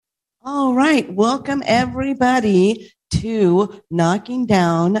All right. Welcome, everybody, to Knocking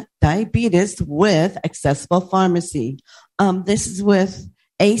Down Diabetes with Accessible Pharmacy. This is with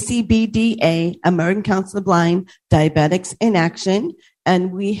ACBDA, American Council of Blind Diabetics in Action.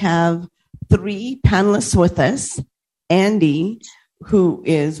 And we have three panelists with us. Andy, who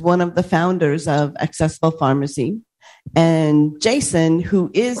is one of the founders of Accessible Pharmacy, and Jason,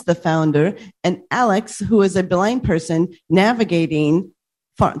 who is the founder, and Alex, who is a blind person navigating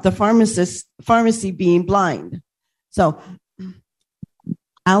the pharmacy being blind. So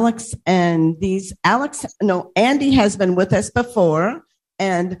Andy has been with us before,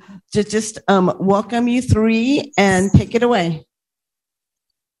 and to just welcome you three and take it away.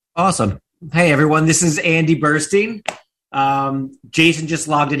 Awesome. Hey, everyone. This is Andy Burstein. Jason just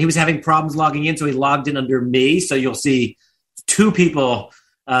logged in. He was having problems logging in, so he logged in under me. So you'll see two people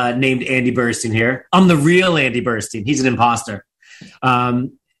named Andy Burstein here. I'm the real Andy Burstein. He's an imposter.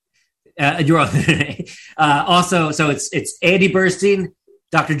 You're also, so it's Andy Burstein,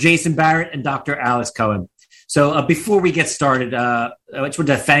 Dr. Jason Barrett, and Dr. Alex Cohen. So before we get started, I just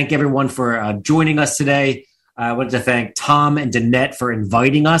wanted to thank everyone for joining us today. I wanted to thank Tom and Danette for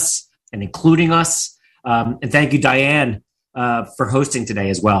inviting us and including us. And thank you, Diane, for hosting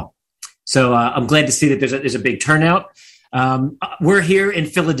today as well. So I'm glad to see that there's a big turnout. We're here in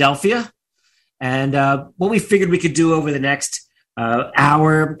Philadelphia, and what we figured we could do over the next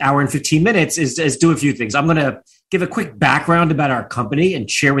hour and 15 minutes is do a few things. I'm going to give a quick background about our company and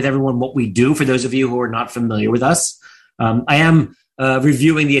share with everyone what we do for those of you who are not familiar with us. I am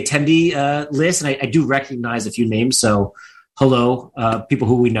reviewing the attendee list, and I do recognize a few names. So hello, people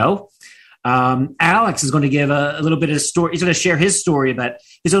who we know. Alex is going to give a little bit of a story. He's going to share his story about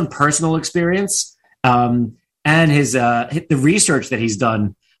his own personal experience and the research that he's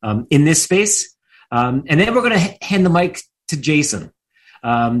done in this space. And then we're going to hand the mic to Jason.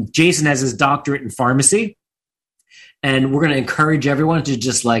 Jason has his doctorate in pharmacy, and we're going to encourage everyone to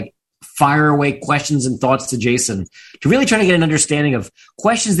just fire away questions and thoughts to Jason to really try to get an understanding of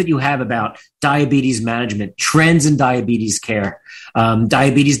questions that you have about diabetes management, trends in diabetes care,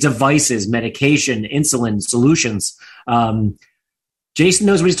 diabetes devices, medication, insulin, solutions. Jason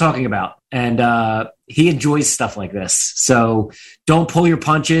knows what he's talking about, and he enjoys stuff like this. So don't pull your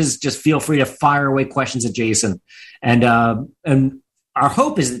punches. Just feel free to fire away questions at Jason. And our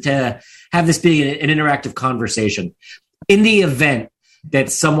hope is to have this be an interactive conversation. In the event that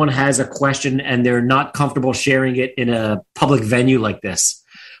someone has a question and they're not comfortable sharing it in a public venue like this,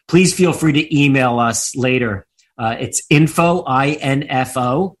 please feel free to email us later. It's info,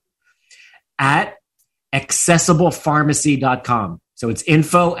 I-N-F-O, at accessiblepharmacy.com. So it's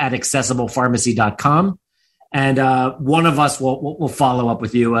info at accessiblepharmacy.com. And one of us will follow up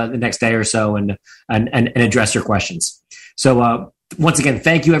with you the next day or so and address your questions. So once again,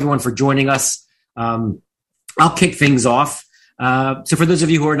 thank you everyone for joining us. I'll kick things off. So for those of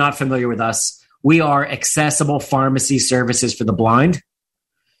you who are not familiar with us, we are Accessible Pharmacy Services for the Blind.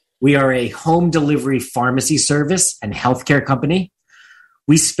 We are a home delivery pharmacy service and healthcare company.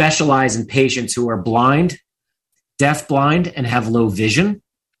 We specialize in patients who are blind, deafblind, and have low vision.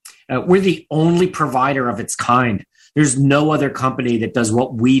 We're the only provider of its kind. There's no other company that does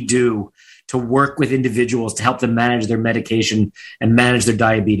what we do to work with individuals to help them manage their medication and manage their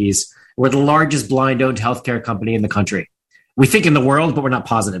diabetes. We're the largest blind-owned healthcare company in the country. We think in the world, but we're not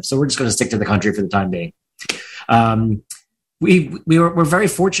positive. So we're just going to stick to the country for the time being. We're very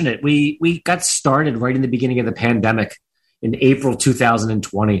fortunate. We got started right in the beginning of the pandemic in April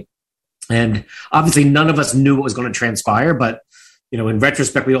 2020. And obviously none of us knew what was going to transpire, but in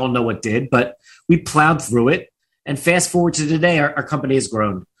retrospect, we all know what did, but we plowed through it. And fast forward to today, our company has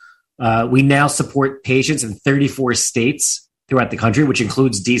grown. We now support patients in 34 states throughout the country, which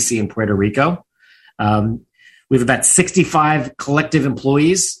includes DC and Puerto Rico. We have about 65 collective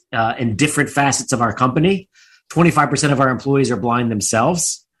employees in different facets of our company. 25% of our employees are blind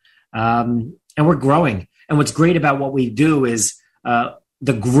themselves. And we're growing. And what's great about what we do is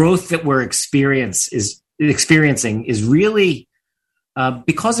the growth that we're experiencing is really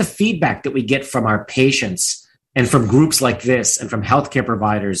because of feedback that we get from our patients and from groups like this and from healthcare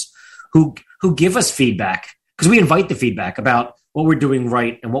providers who give us feedback, because we invite the feedback about what we're doing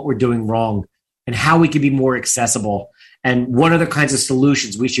right and what we're doing wrong and how we can be more accessible and what are the kinds of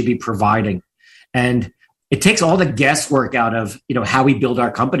solutions we should be providing. And it takes all the guesswork out of how we build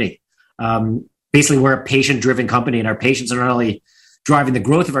our company. Basically, we're a patient-driven company, and our patients are not only driving the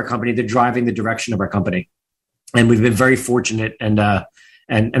growth of our company, they're driving the direction of our company. And we've been very fortunate, and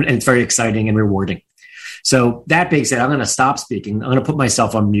it's very exciting and rewarding. So that being said, I'm going to stop speaking. I'm going to put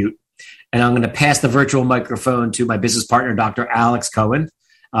myself on mute, and I'm going to pass the virtual microphone to my business partner, Dr. Alex Cohen.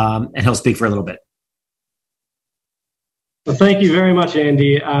 and he'll speak for a little bit. Well, thank you very much,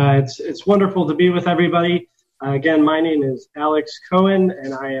 Andy. It's wonderful to be with everybody. Again, my name is Alex Cohen,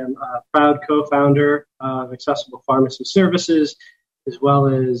 and I am a proud co-founder of Accessible Pharmacy Services, as well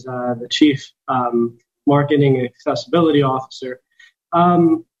as the Chief Marketing and Accessibility Officer.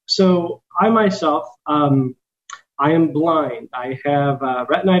 So I myself, I am blind. I have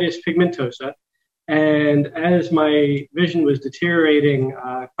retinitis pigmentosa, and as my vision was deteriorating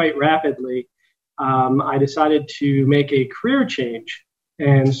quite rapidly, I decided to make a career change.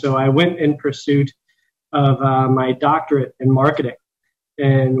 And so I went in pursuit of my doctorate in marketing.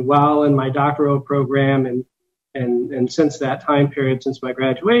 And while in my doctoral program and since that time period, since my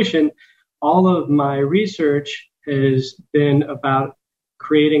graduation, all of my research has been about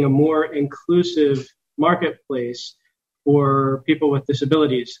creating a more inclusive marketplace for people with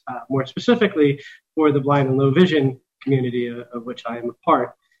disabilities, more specifically for the blind and low vision community of which I am a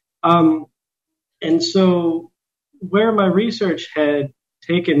part. And so where my research had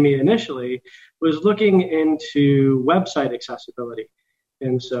taken me initially was looking into website accessibility.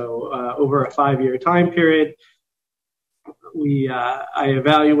 And so over a 5-year time period, I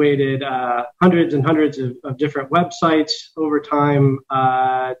evaluated hundreds and hundreds of different websites over time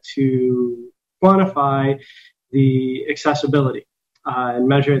to quantify the accessibility and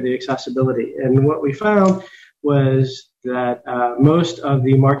measure the accessibility. And what we found was that most of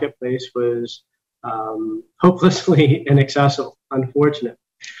the marketplace was hopelessly inaccessible, unfortunately.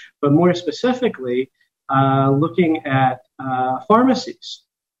 But more specifically, looking at pharmacies,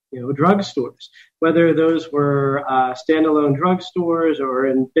 drugstores, whether those were standalone drugstores or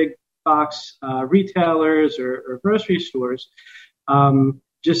in big box retailers or grocery stores,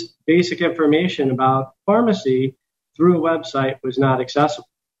 just basic information about pharmacy through a website was not accessible.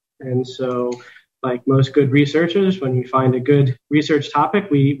 And so, like most good researchers, when we find a good research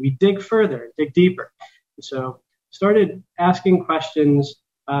topic, we dig further, dig deeper. And so started asking questions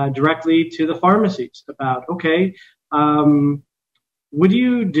directly to the pharmacies about, okay, what do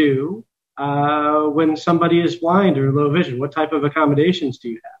you do when somebody is blind or low vision? What type of accommodations do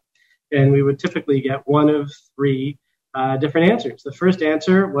you have? And we would typically get one of 3 different answers. The first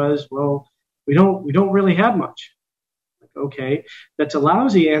answer was, well, we don't really have much. Okay, that's a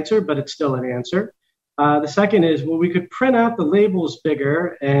lousy answer, but it's still an answer. The second is, well, we could print out the labels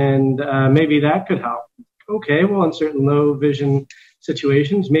bigger and maybe that could help. Okay, well, in certain low vision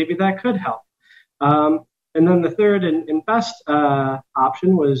situations, maybe that could help. And then the third and best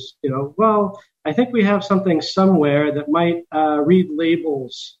option was, well, I think we have something somewhere that might read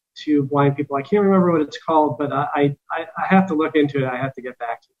labels to blind people. I can't remember what it's called, but I have to look into it. I have to get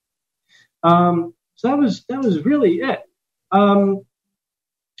back to it. So that was really it.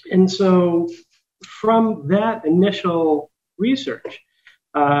 And so from that initial research,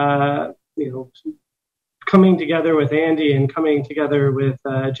 coming together with Andy and coming together with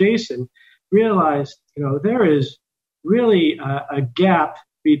Jason, realized, there is really a gap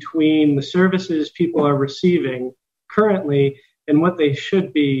between the services people are receiving currently and what they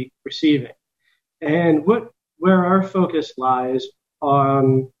should be receiving. And where our focus lies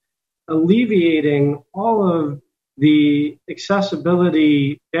on alleviating all of the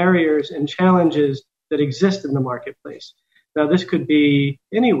accessibility barriers and challenges that exist in the marketplace. Now, this could be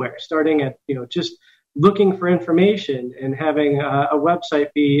anywhere, starting at, just looking for information and having a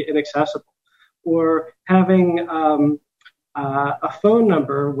website be inaccessible, or having a phone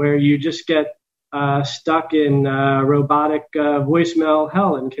number where you just get stuck in robotic voicemail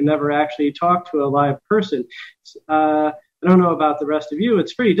hell and can never actually talk to a live person. I don't know about the rest of you.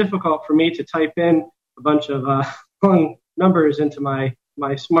 It's pretty difficult for me to type in a bunch of long numbers into my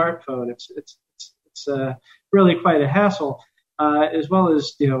smartphone. It's really quite a hassle, as well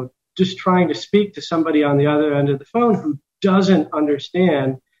as just trying to speak to somebody on the other end of the phone who doesn't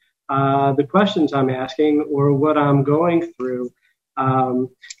understand the questions I'm asking or what I'm going through. So,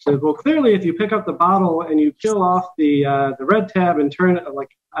 well, clearly, if you pick up the bottle and you peel off the red tab and turn it,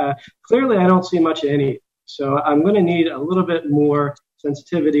 clearly I don't see much of any. So I'm going to need a little bit more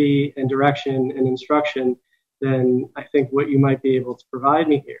sensitivity and direction and instruction than I think what you might be able to provide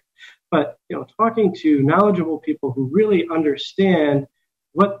me here. But, talking to knowledgeable people who really understand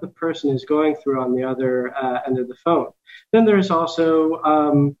what the person is going through on the other end of the phone. Then there's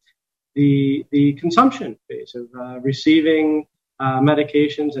also the consumption phase of receiving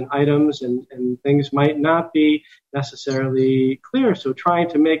medications and items and things might not be necessarily clear. So trying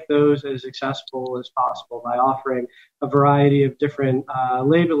to make those as accessible as possible by offering a variety of different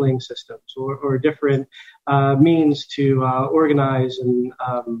labeling systems or different means to organize and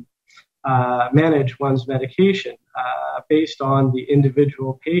manage one's medication based on the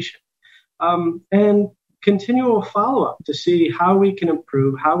individual patient. And continual follow-up to see how we can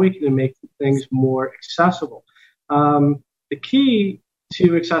improve, how we can make things more accessible. The key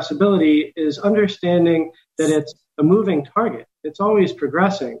to accessibility is understanding that it's a moving target. It's always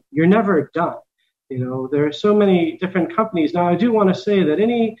progressing. You're never done. There are so many different companies. Now, I do want to say that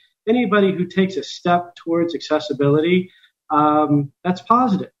anybody who takes a step towards accessibility, that's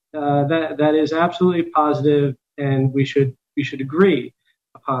positive. That is absolutely positive, and we should agree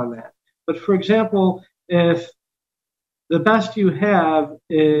upon that. But for example, if the best you have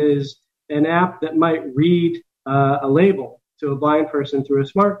is an app that might read a label to a blind person through a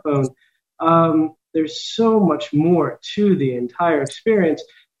smartphone, there's so much more to the entire experience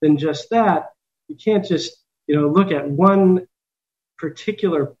than just that. You can't just look at one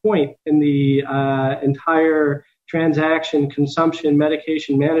particular point in the entire transaction, consumption,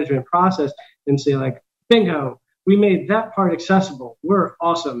 medication management process and say like, bingo, we made that part accessible. We're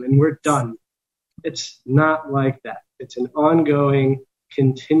awesome and we're done. It's not like that. It's an ongoing,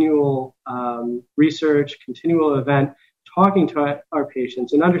 continual research, continual event, talking to our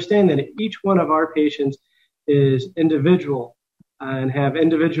patients and understand that each one of our patients is individual and have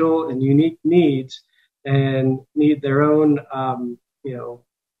individual and unique needs and need their own,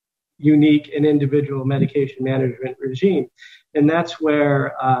 unique and individual medication management regime. And that's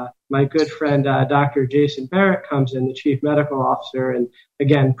where my good friend, Dr. Jason Barrett comes in, the Chief Medical Officer, and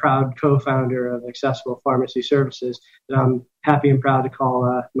again, proud co-founder of Accessible Pharmacy Services that I'm happy and proud to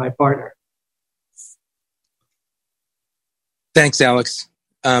call my partner. Thanks, Alex.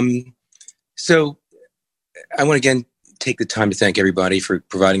 So I want to again take the time to thank everybody for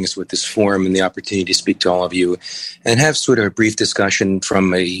providing us with this forum and the opportunity to speak to all of you and have sort of a brief discussion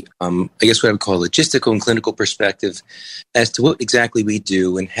from a, I guess what I would call a logistical and clinical perspective as to what exactly we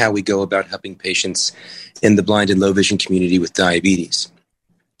do and how we go about helping patients in the blind and low vision community with diabetes.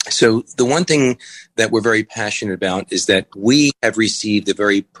 So the one thing that we're very passionate about is that we have received a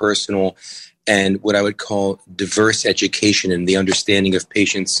very personal and what I would call diverse education in the understanding of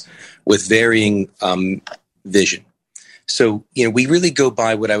patients with varying vision. So, we really go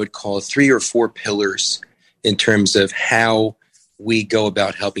by what I would call 3 or 4 pillars in terms of how we go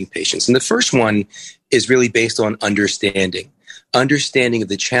about helping patients. And the first one is really based on understanding of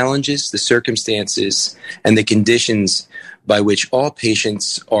the challenges, the circumstances, and the conditions by which all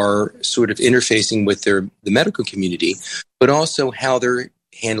patients are sort of interfacing with the medical community, but also how they're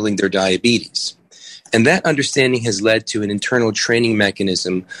handling their diabetes. And that understanding has led to an internal training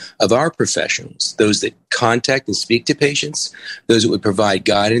mechanism of our professionals, those that contact and speak to patients, those that would provide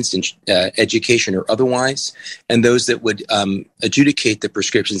guidance and education or otherwise, and those that would adjudicate the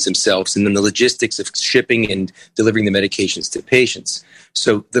prescriptions themselves, and then the logistics of shipping and delivering the medications to patients.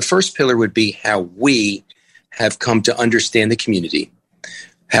 So the first pillar would be how we have come to understand the community,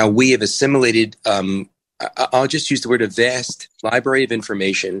 how we have assimilated, I'll just use the word, a vast library of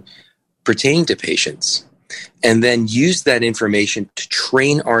information pertaining to patients, and then use that information to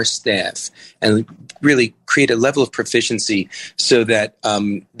train our staff and really create a level of proficiency so that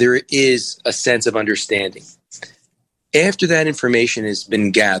there is a sense of understanding. After that information has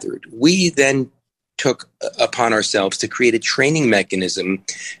been gathered, we then took upon ourselves to create a training mechanism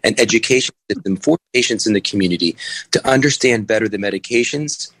and education system for patients in the community to understand better the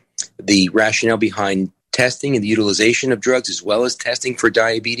medications, the rationale behind testing and the utilization of drugs, as well as testing for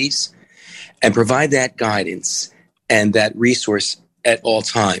diabetes, and provide that guidance and that resource at all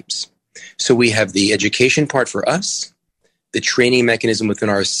times. So we have the education part for us, the training mechanism within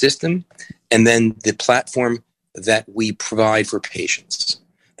our system, and then the platform that we provide for patients.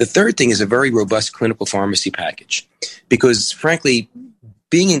 The third thing is a very robust clinical pharmacy package, because frankly,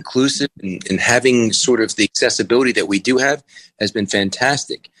 being inclusive and having sort of the accessibility that we do have has been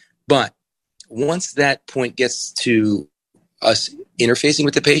fantastic. But once that point gets to us interfacing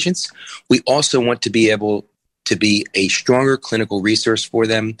with the patients, we also want to be able to be a stronger clinical resource for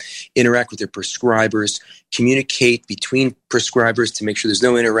them, interact with their prescribers, communicate between prescribers to make sure there's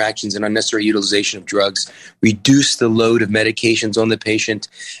no interactions and unnecessary utilization of drugs, reduce the load of medications on the patient,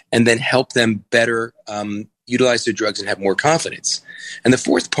 and then help them better utilize their drugs and have more confidence. And the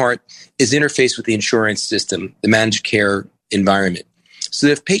fourth part is interface with the insurance system, the managed care environment. So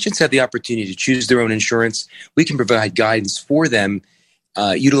that if patients have the opportunity to choose their own insurance, we can provide guidance for them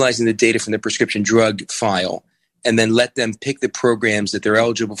utilizing the data from the prescription drug file, and then let them pick the programs that they're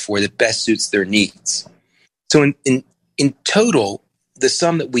eligible for that best suits their needs. So in total, the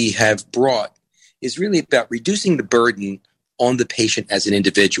sum that we have brought is really about reducing the burden on the patient as an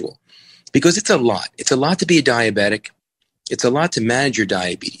individual, because it's a lot. It's a lot to be a diabetic. It's a lot to manage your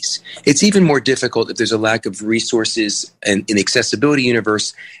diabetes. It's even more difficult if there's a lack of resources and in the accessibility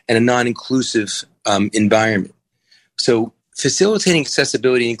universe and a non-inclusive environment. So facilitating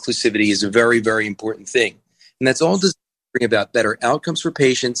accessibility and inclusivity is a very, very important thing. And that's all designed to bring about better outcomes for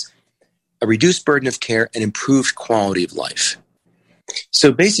patients, a reduced burden of care, and improved quality of life.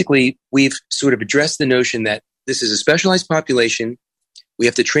 So basically, we've sort of addressed the notion that this is a specialized population. We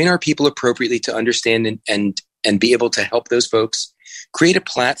have to train our people appropriately to understand and be able to help those folks, create a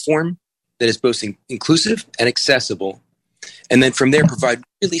platform that is both inclusive and accessible, and then from there provide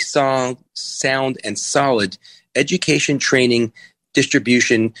really sound and solid education, training,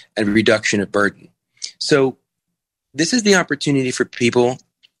 distribution, and reduction of burden. So this is the opportunity for people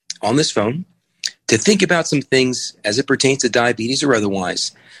on this phone to think about some things as it pertains to diabetes or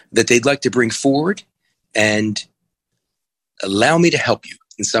otherwise that they'd like to bring forward and allow me to help you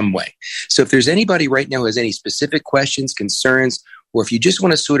in some way. So if there's anybody right now who has any specific questions, concerns, or if you just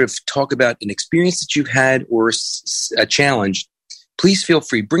want to sort of talk about an experience that you've had or a challenge, please feel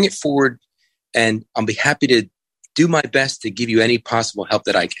free, bring it forward, and I'll be happy to do my best to give you any possible help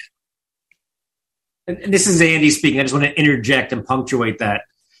that I can. And this is Andy speaking. I just want to interject and punctuate that.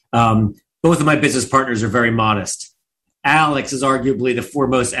 Both of my business partners are very modest. Alex is arguably the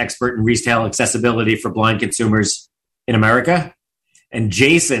foremost expert in retail accessibility for blind consumers in America. And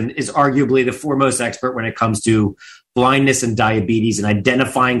Jason is arguably the foremost expert when it comes to blindness and diabetes and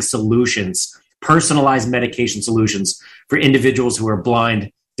identifying solutions, personalized medication solutions for individuals who are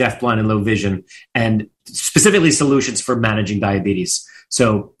blind, deafblind, and low vision, and specifically solutions for managing diabetes.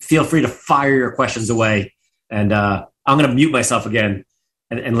 So feel free to fire your questions away. And I'm going to mute myself again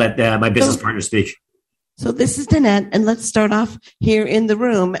and let my business partner speak. So this is Danette, and let's start off here in the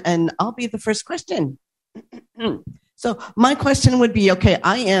room, and I'll be the first question. So my question would be, okay,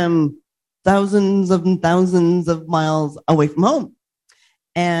 I am thousands of miles away from home,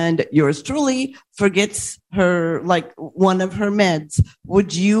 and yours truly forgets her, like, one of her meds.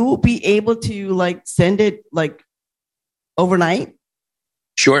 Would you be able to, like, send it, like, overnight?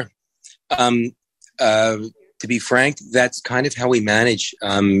 Sure. To be frank, that's kind of how we manage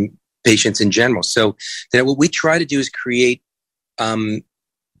patients in general. So what we try to do is create, I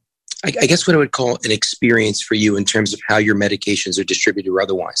guess what I would call an experience for you in terms of how your medications are distributed or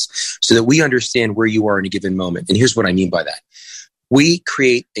otherwise, so that we understand where you are in a given moment. And here's what I mean by that. We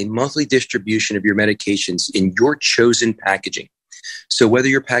create a monthly distribution of your medications in your chosen packaging. So whether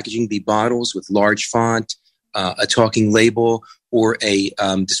your packaging be bottles with large font, a talking label, or a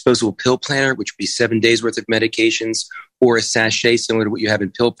disposable pill planner, which would be 7 days worth of medications, or a sachet similar to what you have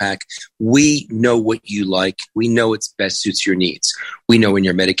in PillPack, we know what you like. We know what best suits your needs. We know when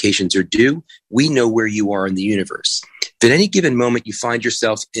your medications are due. We know where you are in the universe. If at any given moment you find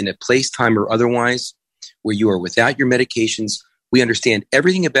yourself in a place, time, or otherwise where you are without your medications, we understand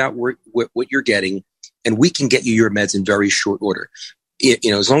everything about what you're getting, and we can get you your meds in very short order.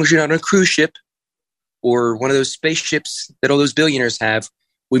 As long as you're not on a cruise ship or one of those spaceships that all those billionaires have,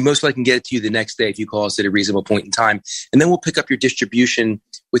 we most likely can get it to you the next day if you call us at a reasonable point in time. And then we'll pick up your distribution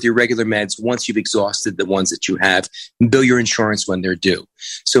with your regular meds once you've exhausted the ones that you have and bill your insurance when they're due.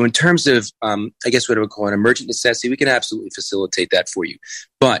 So in terms of, I guess what I would call an emergent necessity, we can absolutely facilitate that for you.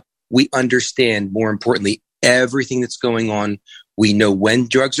 But we understand, more importantly, everything that's going on. We know when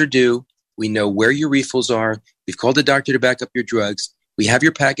drugs are due. We know where your refills are. We've called the doctor to back up your drugs. We have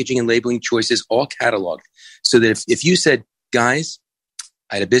your packaging and labeling choices all cataloged, so that if you said, guys,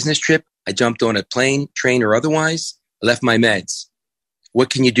 I had a business trip, I jumped on a plane, train, or otherwise, I left my meds. What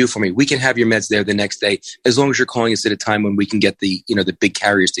can you do for me? We can have your meds there the next day, as long as you're calling us at a time when we can get the big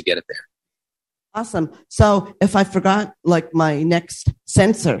carriers to get it there. Awesome. So if I forgot, like, my next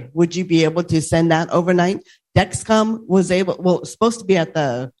sensor, would you be able to send that overnight? Dexcom was supposed to be at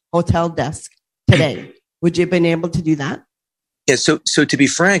the hotel desk today. Would you have been able to do that? Yeah. So to be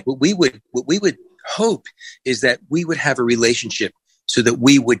frank, what we would hope is that we would have a relationship so that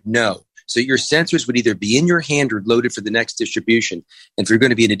we would know. So your sensors would either be in your hand or loaded for the next distribution. And if you're going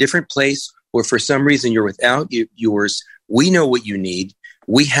to be in a different place, or for some reason you're without yours, we know what you need.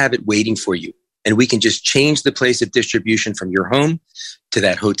 We have it waiting for you. And we can just change the place of distribution from your home to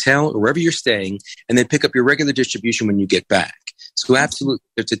that hotel or wherever you're staying, and then pick up your regular distribution when you get back. So absolutely,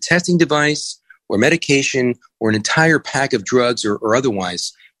 if it's a testing device or medication or an entire pack of drugs or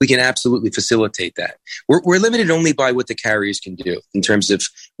otherwise, we can absolutely facilitate that. We're limited only by what the carriers can do in terms of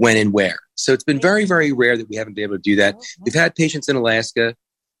when and where. So it's been very, very rare that we haven't been able to do that. We've had patients in Alaska.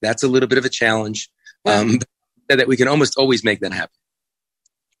 That's a little bit of a challenge. That we can almost always make that happen.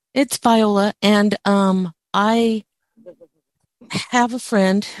 It's Viola, and I have a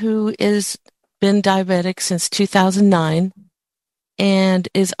friend who has been diabetic since 2009. and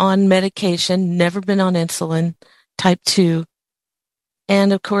is on medication, never been on insulin, type 2.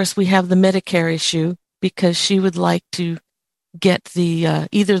 And of course, we have the Medicare issue because she would like to get the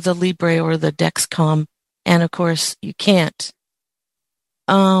either the Libre or the Dexcom. And of course, you can't.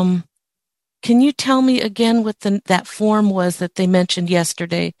 Can you tell me again what that form was that they mentioned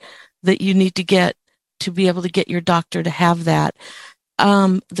yesterday that you need to get to be able to get your doctor to have that?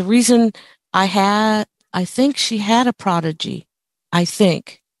 The reason I think she had a Prodigy. I'm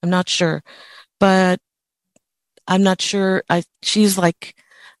not sure, but I'm not sure. She's like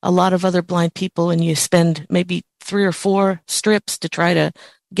a lot of other blind people, and you spend maybe 3 or 4 strips to try to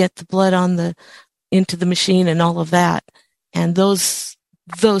get the blood into the machine and all of that. And those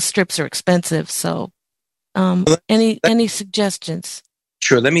strips are expensive. So, any suggestions?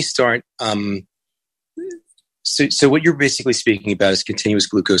 Sure. Let me start. So what you're basically speaking about is continuous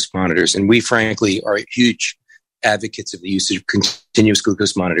glucose monitors. And we frankly are huge advocates of the usage of continuous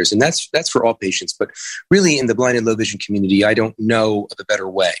glucose monitors. And that's for all patients. But really in the blind and low vision community, I don't know of a better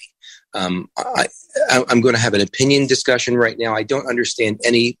way. I'm going to have an opinion discussion right now. I don't understand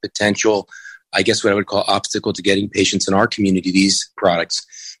any potential, I guess what I would call obstacle to getting patients in our community these products.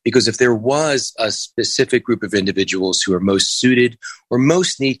 Because if there was a specific group of individuals who are most suited or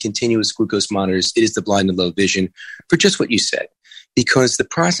most need continuous glucose monitors, it is the blind and low vision for just what you said. Because the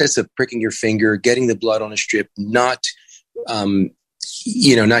process of pricking your finger, getting the blood on a strip, not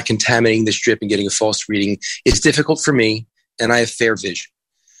contaminating the strip and getting a false reading is difficult for me, and I have fair vision.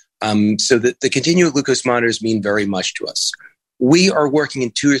 So the continuous glucose monitors mean very much to us. We are working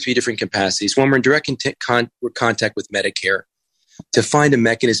in 2 or 3 different capacities. One, we're in direct contact with Medicare to find a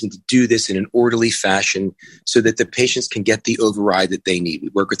mechanism to do this in an orderly fashion so that the patients can get the override that they need. We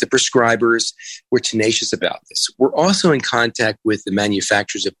work with the prescribers. We're tenacious about this. We're also in contact with the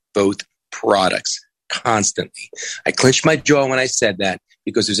manufacturers of both products constantly. I clenched my jaw when I said that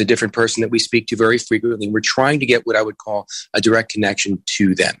because there's a different person that we speak to very frequently. We're trying to get what I would call a direct connection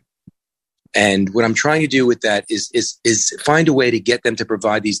to them. And what I'm trying to do with that is find a way to get them to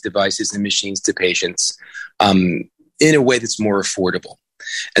provide these devices and machines to patients in a way that's more affordable.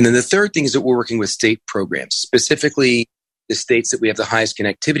 And then the third thing is that we're working with state programs, specifically the states that we have the highest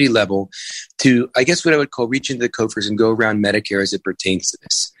connectivity level to, I guess what I would call reach into the coffers and go around Medicare as it pertains to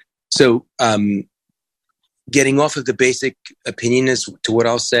this. So getting off of the basic opinion as to what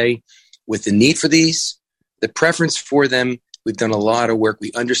I'll say, with the need for these, the preference for them, we've done a lot of work.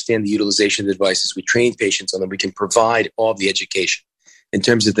 We understand the utilization of the devices. We train patients on them. We can provide all the education. In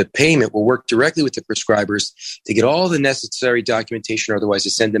terms of the payment, we'll work directly with the prescribers to get all the necessary documentation or otherwise to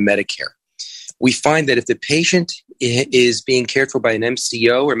send to Medicare. We find that if the patient is being cared for by an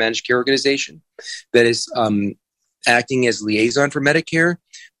MCO or managed care organization that is acting as liaison for Medicare,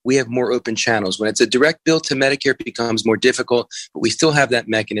 we have more open channels. When it's a direct bill to Medicare, it becomes more difficult, but we still have that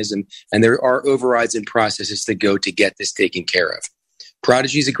mechanism, and there are overrides and processes to go to get this taken care of.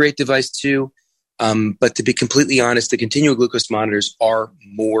 Prodigy is a great device too. But to be completely honest, the continual glucose monitors are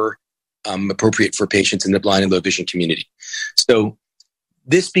more appropriate for patients in the blind and low vision community. So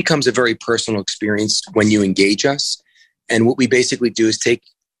this becomes a very personal experience when you engage us. And what we basically do is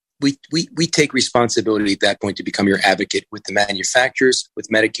we take responsibility at that point to become your advocate with the manufacturers, with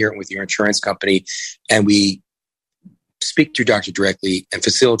Medicare, and with your insurance company. And we speak to your doctor directly and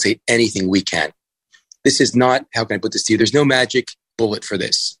facilitate anything we can. This is not, how can I put this to you? There's no magic bullet for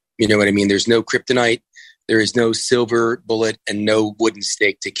this. You know what I mean? There's no kryptonite, there is no silver bullet, and no wooden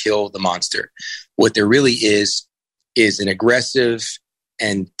stake to kill the monster. What there really is an aggressive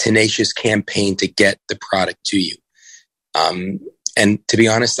and tenacious campaign to get the product to you. And to be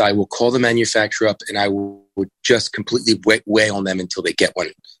honest, I will call the manufacturer up and I will just completely weigh on them until they get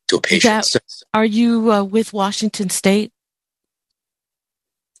one to a patient. Are you with Washington State?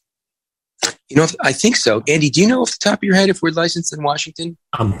 You know, I think so. Andy, do you know off the top of your head if we're licensed in Washington?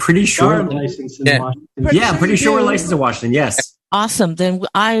 I'm pretty sure. Licensed in Washington. Yeah, I'm pretty sure we're licensed in Washington, yes. Awesome. Then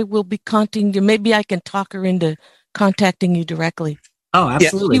I will be contacting you. Maybe I can talk her into contacting you directly. Oh,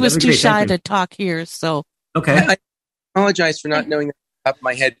 absolutely. He was too shy to talk here, so. Okay. I apologize for not knowing that off the top of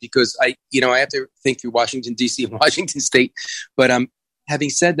my head because I have to think through Washington, D.C. and Washington State. But having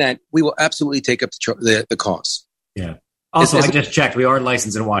said that, we will absolutely take up the cause. Yeah. Also, I just checked. We are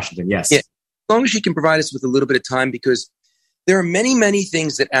licensed in Washington, yes. Yeah. As long as you can provide us with a little bit of time, because there are many, many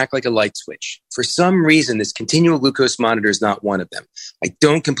things that act like a light switch. For some reason, this continual glucose monitor is not one of them. I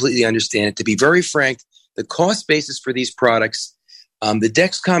don't completely understand it. To be very frank, the cost basis for these products, the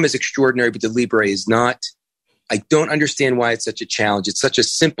Dexcom is extraordinary, but the Libre is not. I don't understand why it's such a challenge. It's such a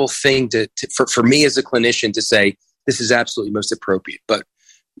simple thing for me as a clinician to say, this is absolutely most appropriate. But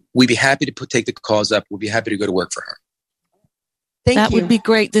we'd be happy to take the cause up. We'd be happy to go to work for her. That would be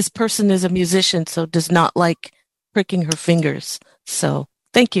great. This person is a musician, so does not like pricking her fingers. So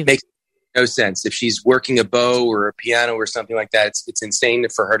thank you. Makes no sense. If she's working a bow or a piano or something like that, it's insane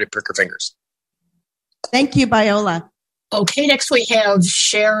for her to prick her fingers. Thank you, Biola. Okay, next we have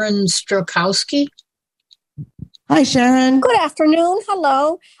Sharon Strokowski. Hi, Sharon. Good afternoon.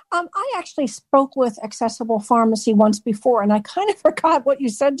 Hello. I actually spoke with Accessible Pharmacy once before, and I kind of forgot what you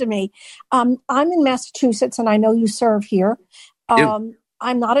said to me. I'm in Massachusetts, and I know you serve here. I'm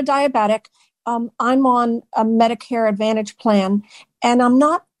not a diabetic. I'm on a Medicare Advantage plan, and I'm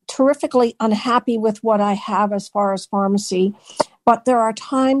not terrifically unhappy with what I have as far as pharmacy. But there are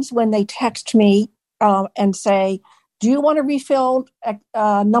times when they text me and say, do you want to refill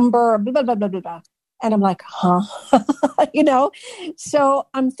number blah, blah, blah, blah, blah. And I'm like, huh? So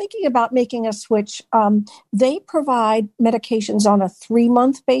I'm thinking about making a switch. They provide medications on a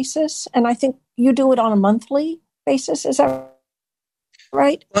 3-month basis, and I think you do it on a monthly basis. Is that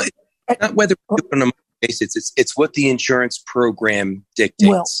right? Well, it's not whether we do it on a monthly basis. It's what the insurance program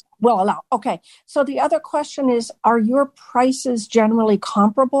dictates. Will allow. Okay. So the other question is, are your prices generally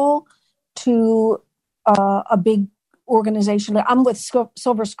comparable to a big organization? I'm with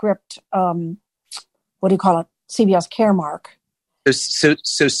SilverScript. What do you call it? CVS Caremark. So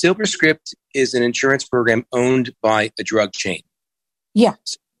SilverScript is an insurance program owned by a drug chain. Yeah.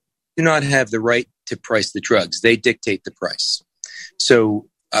 So you do not have the right to price the drugs. They dictate the price. So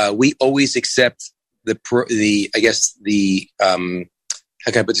we always accept the how can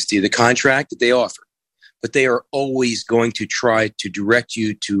I put this to you? The contract that they offer, but they are always going to try to direct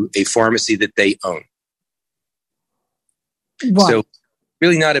you to a pharmacy that they own. Right. So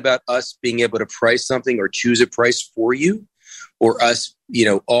really not about us being able to price something or choose a price for you or us,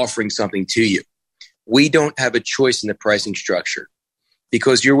 offering something to you. We don't have a choice in the pricing structure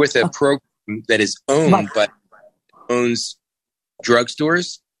because you're with a program that is owned by owns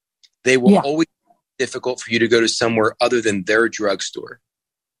drugstores. They will always be difficult for you to go to somewhere other than their drugstore.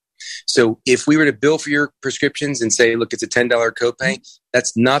 So if we were to bill for your prescriptions and say, look, it's a $10 copay,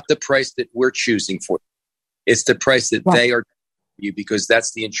 that's not the price that we're choosing for. It's the price that they are you because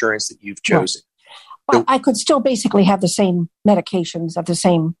that's the insurance that you've chosen. Right. So, I could still basically have the same medications at the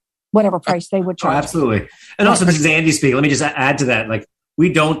same whatever price they would charge. Oh, absolutely. And also, this is Andy speaking. Let me just add to that. Like,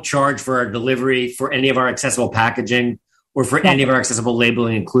 we don't charge for our delivery for any of our accessible packaging or for any of our accessible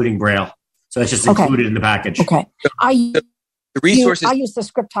labeling, including Braille. So it's just included in the package. Okay. I use the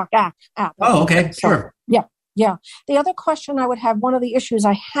Script Talk app. Oh, okay. Sure. Yeah. The other question I would have, one of the issues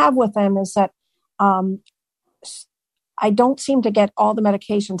I have with them is that I don't seem to get all the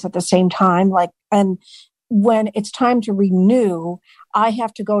medications at the same time. And when it's time to renew, I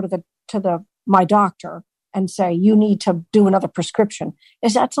have to go to my doctor and say, you need to do another prescription.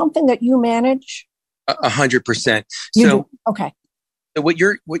 Is that something that you manage? 100%. Okay. So what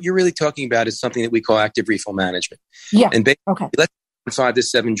you're really talking about is something that we call active refill management. Yeah. And basically, let's 5 to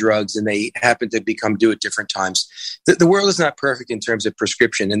 7 drugs, and they happen to become due at different times. The world is not perfect in terms of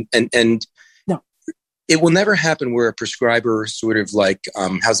prescription, and no, it will never happen where a prescriber sort of like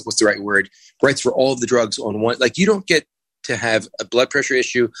what's the right word, writes for all of the drugs on one. Like, you don't get to have a blood pressure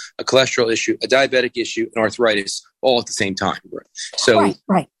issue, a cholesterol issue, a diabetic issue, and arthritis all at the same time. Right? So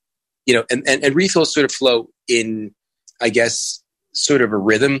right. And refills sort of flow in, I guess, sort of a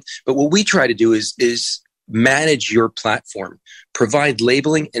rhythm. But what we try to do is manage your platform, provide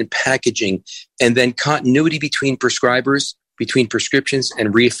labeling and packaging, and then continuity between prescribers, between prescriptions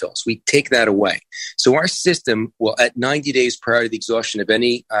and refills. We take that away. So our system will, at 90 days prior to the exhaustion of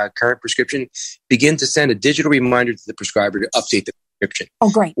any current prescription, begin to send a digital reminder to the prescriber to update the prescription.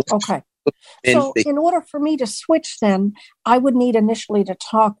 Oh, great. Okay. So in order for me to switch, then I would need initially to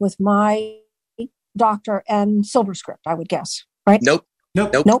talk with my doctor and SilverScript, I would guess, right? Nope.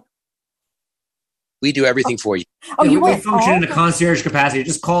 We do everything for you. Oh, we function in a concierge capacity.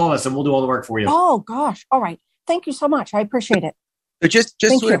 Just call us and we'll do all the work for you. Oh, gosh. All right. Thank you so much. I appreciate it. So just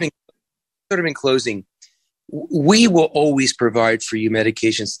sort of in closing, we will always provide for you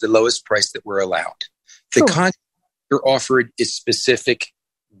medications at the lowest price that we're allowed. Sure. The content you're offered is specific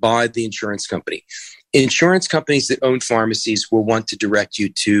by the insurance company. Insurance companies that own pharmacies will want to direct you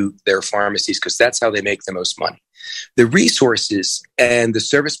to their pharmacies because that's how they make the most money. The resources and the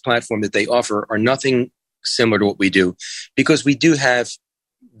service platform that they offer are nothing similar to what we do because we do have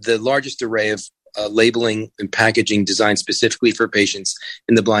the largest array of labeling and packaging designed specifically for patients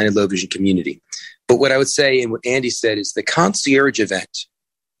in the blind and low vision community. But what I would say, and what Andy said, is the concierge event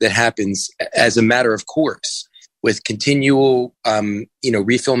that happens as a matter of course with continual,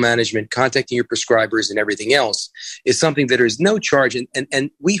 refill management, contacting your prescribers and everything else is something that is no charge.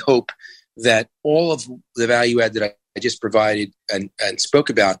 And we hope that all of the value add that I I just provided and spoke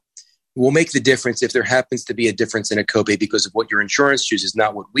about will make the difference if there happens to be a difference in a copay because of what your insurance chooses,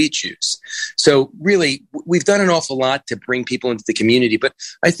 not what we choose. So really, we've done an awful lot to bring people into the community. But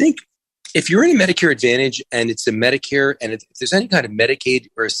I think if you're in a Medicare Advantage and it's a Medicare, and if there's any kind of Medicaid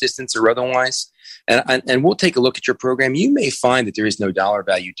or assistance or otherwise, and we'll take a look at your program, you may find that there is no dollar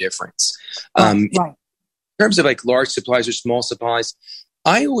value difference. Right. In terms of like large supplies or small supplies,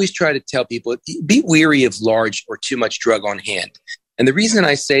 I always try to tell people, be weary of large or too much drug on hand. And the reason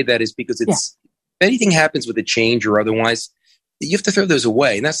I say that is because if anything happens with a change or otherwise, you have to throw those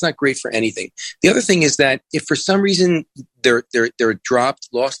away. And that's not great for anything. The other thing is that if for some reason they're dropped,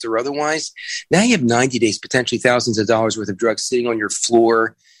 lost, or otherwise, now you have 90 days, potentially thousands of dollars worth of drugs sitting on your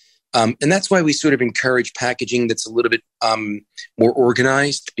floor. And that's why we sort of encourage packaging that's a little bit more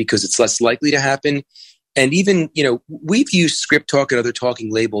organized because it's less likely to happen. And even, we've used Script Talk and other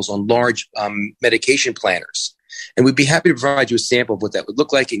talking labels on large medication planners. And we'd be happy to provide you a sample of what that would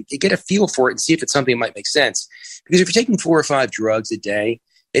look like and get a feel for it and see if it's something that might make sense. Because if you're taking 4 or 5 drugs a day,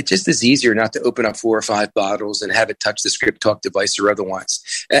 it just is easier not to open up 4 or 5 bottles and have it touch the Script Talk device or otherwise.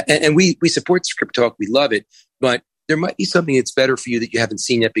 And we support Script Talk. We love it. But there might be something that's better for you that you haven't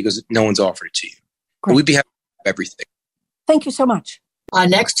seen yet because no one's offered it to you. But we'd be happy to have everything. Thank you so much.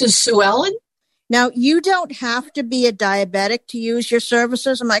 Next is Sue Ellen. Now, you don't have to be a diabetic to use your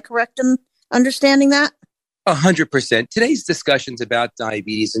services. Am I correct in understanding that? 100%. Today's discussions about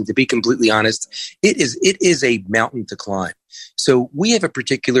diabetes, and to be completely honest, it is a mountain to climb. So we have a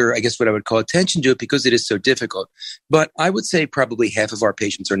particular, I guess what I would call attention to it because it is so difficult. But I would say probably half of our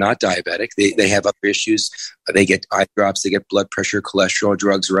patients are not diabetic. They have other issues. They get eye drops, they get blood pressure, cholesterol,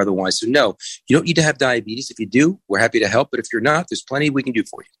 drugs, or otherwise. So no, you don't need to have diabetes. If you do, we're happy to help. But if you're not, there's plenty we can do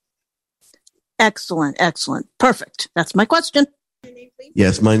for you. Excellent. Perfect. That's my question.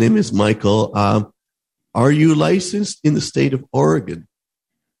 Yes, my name is Michael. Are you licensed in the state of Oregon?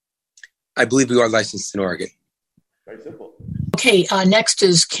 I believe we are licensed in Oregon. Very simple. Okay, next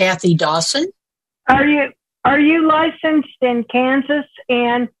is Kathy Dawson. Are you licensed in Kansas?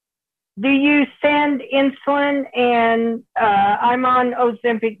 And do you send insulin? And I'm on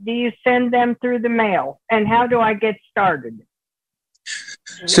Ozempic. Do you send them through the mail? And how do I get started?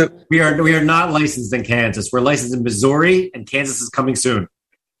 So we are not licensed in Kansas. We're licensed in Missouri, and Kansas is coming soon.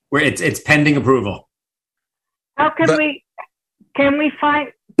 It's pending approval. How can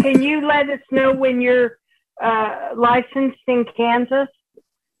you let us know when you're licensed in Kansas?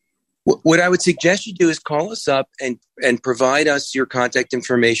 What I would suggest you do is call us up and provide us your contact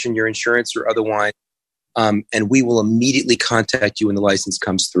information, your insurance or otherwise, and we will immediately contact you when the license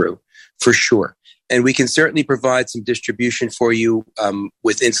comes through, for sure. And we can certainly provide some distribution for you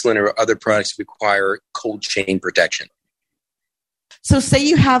with insulin or other products that require cold chain protection. So say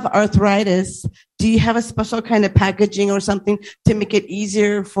you have arthritis, do you have a special kind of packaging or something to make it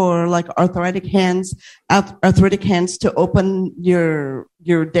easier for like arthritic hands to open your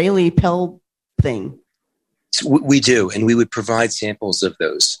daily pill thing? We do, and we would provide samples of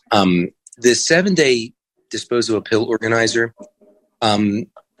those. The 7-day disposable pill organizer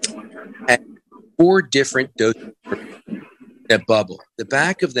had 4 different doses that bubble. The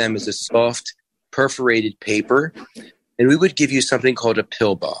back of them is a soft perforated paper, and we would give you something called a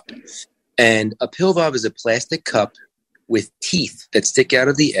pill bob. And a pill bob is a plastic cup with teeth that stick out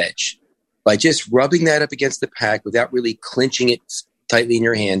of the edge. By just rubbing that up against the pack without really clenching it tightly in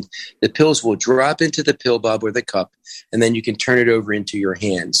your hand, the pills will drop into the pill bob or the cup, and then you can turn it over into your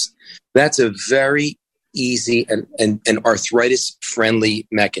hands. That's a very easy and arthritis-friendly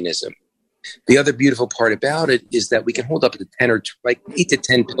mechanism. The other beautiful part about it is that we can hold up to 8 to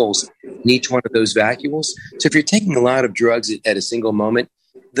 10 pills in each one of those vacuoles. So if you're taking a lot of drugs at a single moment,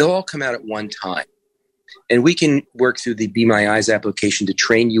 they'll all come out at one time. And we can work through the Be My Eyes application to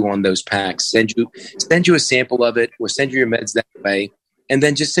train you on those packs, send you a sample of it, or send you your meds that way. And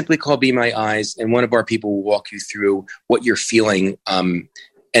then just simply call Be My Eyes, and one of our people will walk you through what you're feeling and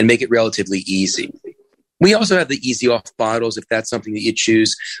make it relatively easy. We also have the easy off bottles if that's something that you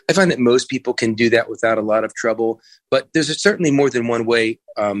choose. I find that most people can do that without a lot of trouble, but there's certainly more than one way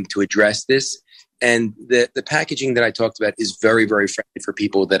to address this. And the packaging that I talked about is very, very friendly for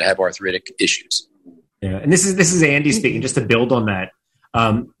people that have arthritic issues. Yeah, and this is Andy speaking. Just to build on that,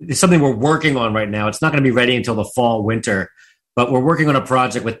 it's something we're working on right now. It's not going to be ready until the fall, winter, but we're working on a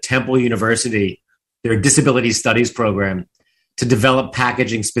project with Temple University, their disability studies program, to develop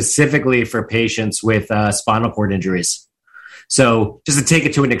packaging specifically for patients with spinal cord injuries. So just to take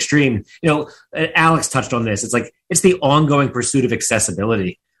it to an extreme, Alex touched on this. It's the ongoing pursuit of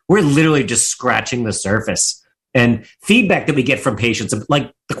accessibility. We're literally just scratching the surface. And feedback that we get from patients,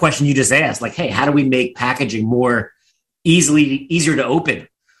 like the question you just asked, like, hey, how do we make packaging more easier to open,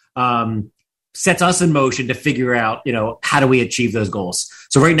 sets us in motion to figure out, how do we achieve those goals?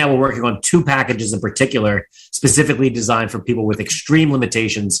 So right now we're working on 2 packages in particular, specifically designed for people with extreme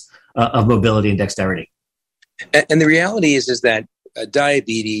limitations of mobility and dexterity. And the reality is that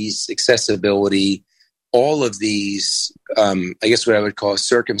diabetes, accessibility, all of these, I guess what I would call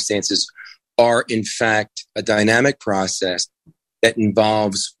circumstances, are in fact a dynamic process that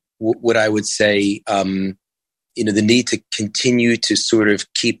involves what I would say, the need to continue to sort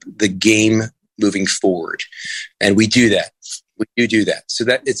of keep the game moving forward, and we do that. We do that. So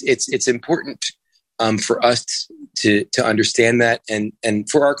that it's important for us to understand that, and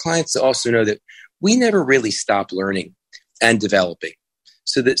for our clients to also know that we never really stop learning and developing.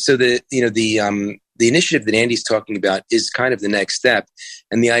 So the initiative that Andy's talking about is kind of the next step,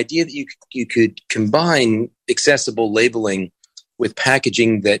 and the idea that you could combine accessible labeling with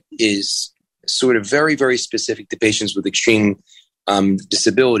packaging that is sort of very, very specific to patients with extreme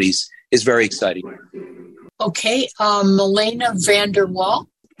disabilities is very exciting. Okay, Milena Vanderwall.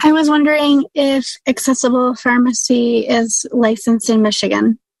 I was wondering if Accessible Pharmacy is licensed in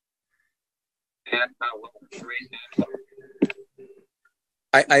Michigan.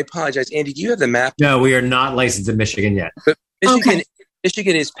 I apologize, Andy. Do you have the map? No, we are not licensed in Michigan yet. But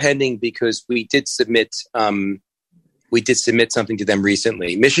Michigan is pending because we did submit something to them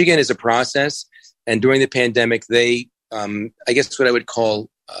recently. Michigan is a process, and during the pandemic, they, I guess, what I would call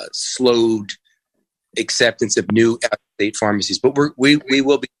slowed acceptance of new out-of-state pharmacies. But we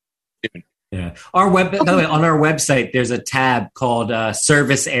will be soon. Yeah, by the way, on our website, there's a tab called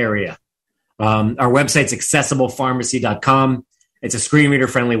Service Area. Our website's accessiblepharmacy.com. It's a screen reader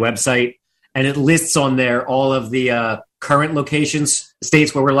friendly website, and it lists on there all of the current locations,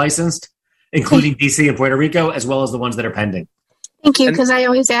 states where we're licensed, including DC and Puerto Rico, as well as the ones that are pending. Thank you, because I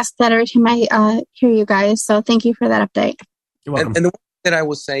always ask that every time I hear you guys. So thank you for that update. You're welcome. And the one that I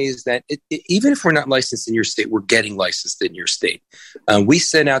will say is that even if we're not licensed in your state, we're getting licensed in your state. We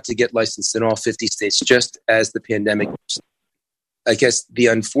set out to get licensed in all 50 states just as the pandemic. I guess the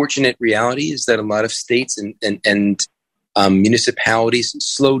unfortunate reality is that a lot of states and municipalities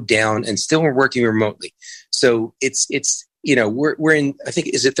slowed down and still are working remotely. So it's we're in, I think,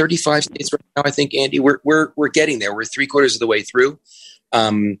 is it 35 states right now? I think, Andy, we're getting there. We're 3/4 of the way through.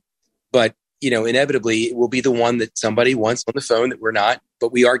 But inevitably it will be the one that somebody wants on the phone that we're not,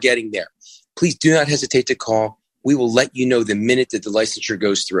 but we are getting there. Please do not hesitate to call. We will let you know the minute that the licensure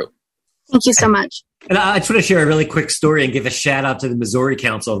goes through. Thank you so much. And I just want to share a really quick story and give a shout out to the Missouri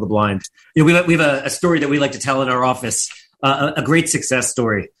Council of the Blind. We have a story that we like to tell in our office, a great success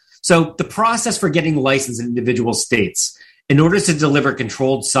story. So the process for getting licensed in individual states, in order to deliver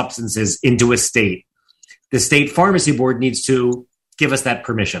controlled substances into a state, the state pharmacy board needs to give us that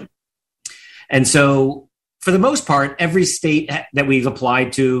permission. And so for the most part, every state that we've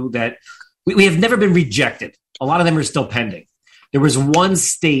applied to, that we have never been rejected. A lot of them are still pending. There was one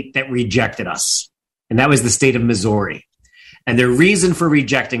state that rejected us, and that was the state of Missouri. And their reason for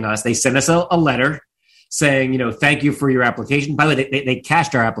rejecting us, they sent us a letter saying, thank you for your application. By the way, they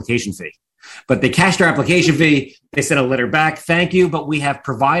cashed our application fee. But they cashed our application fee. They sent a letter back. Thank you, but we have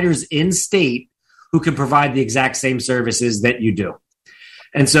providers in state who can provide the exact same services that you do.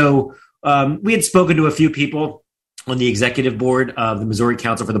 And so we had spoken to a few people on the executive board of the Missouri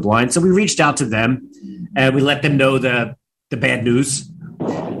Council for the Blind. So we reached out to them and we let them know the bad news.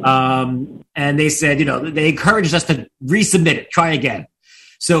 And they said, they encouraged us to resubmit it, try again.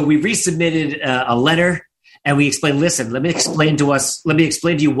 So we resubmitted a letter and we explained, listen, let me explain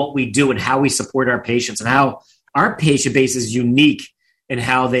to you what we do and how we support our patients and how our patient base is unique in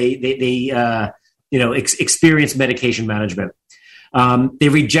how they experience medication management. They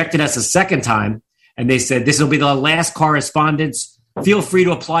rejected us a second time and they said, this will be the last correspondence. Feel free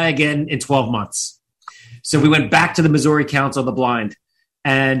to apply again in 12 months. So we went back to the Missouri Council of the Blind,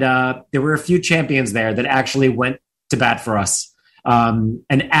 and there were a few champions there that actually went to bat for us and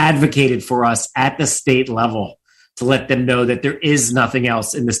advocated for us at the state level to let them know that there is nothing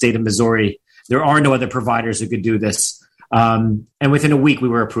else in the state of Missouri. There are no other providers who could do this. And within a week, we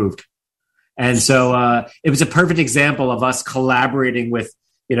were approved. And so it was a perfect example of us collaborating with,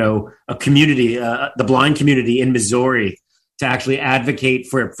 a community, the blind community in Missouri, to actually advocate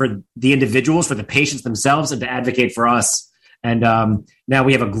for the individuals, for the patients themselves, and to advocate for us. And now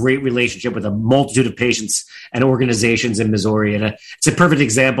we have a great relationship with a multitude of patients and organizations in Missouri. And it's a perfect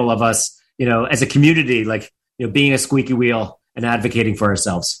example of us, as a community, being a squeaky wheel and advocating for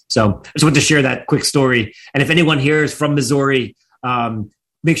ourselves. So I just wanted to share that quick story. And if anyone here is from Missouri,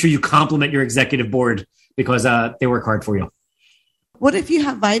 make sure you compliment your executive board because they work hard for you. what if you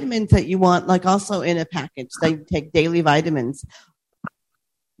have vitamins that you want, like also in a package, they take daily vitamins?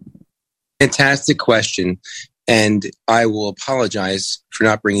 Fantastic question. And I will apologize for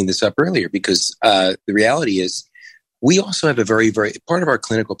not bringing this up earlier because the reality is we also have a very part of our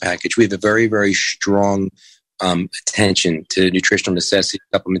clinical package. We have a very, very strong attention to nutritional necessity,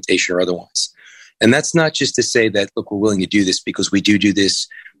 supplementation, or otherwise. And that's not just to say that, look, we're willing to do this because we do this.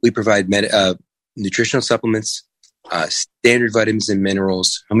 We provide nutritional supplements, standard vitamins and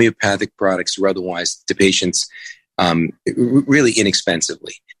minerals, homeopathic products, or otherwise to patients really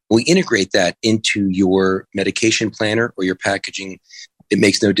inexpensively. We integrate that into your medication planner or your packaging. It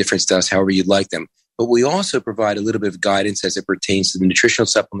makes no difference to us, however you'd like them. But we also provide a little bit of guidance as it pertains to the nutritional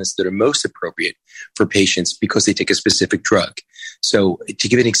supplements that are most appropriate for patients because they take a specific drug. So to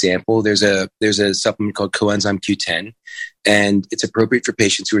give an example, there's a supplement called Coenzyme Q10, and it's appropriate for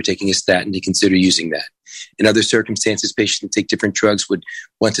patients who are taking a statin to consider using that. In other circumstances, patients that take different drugs would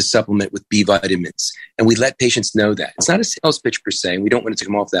want to supplement with B vitamins. And we let patients know that. It's not a sales pitch per se. We don't want it to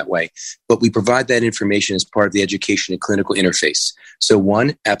come off that way, but we provide that information as part of the education and clinical interface. So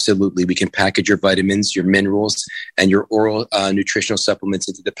one, absolutely, we can package your vitamins, your minerals, and your oral nutritional supplements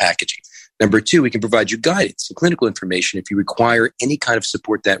into the packaging. Number two, we can provide you guidance and clinical information if you require any kind of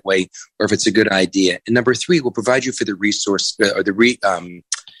support that way, or if it's a good idea. And number three, we'll provide you for the resource or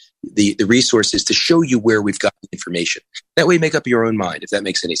the resources to show you where we've got the information. That way, make up your own mind if that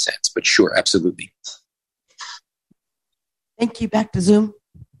makes any sense. But sure, absolutely. Thank you. Back to Zoom.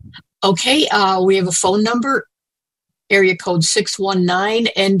 Okay, we have a phone number, area code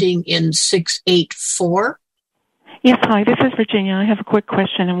 619, ending in 684. Yes, hi, this is Virginia. I have a quick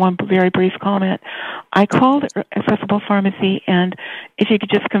question and one very brief comment. I called Accessible Pharmacy, and if you could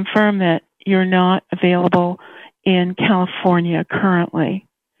just confirm that you're not available in California currently.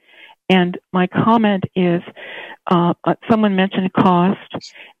 And my comment is, someone mentioned cost,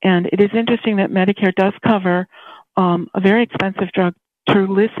 and it is interesting that Medicare does cover a very expensive drug,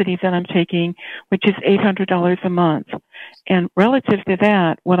 Trulicity, that I'm taking, which is $800 a month. And relative to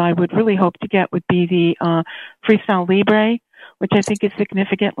that, what I would really hope to get would be the Freestyle Libre, which I think is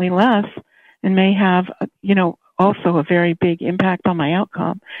significantly less and may have, also a very big impact on my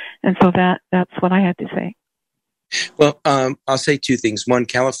outcome. And so that's what I had to say. Well, I'll say two things. One,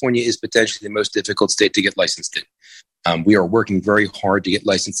 California is potentially the most difficult state to get licensed in. We are working very hard to get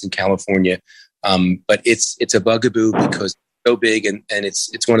licensed in California, but it's a bugaboo because it's so big and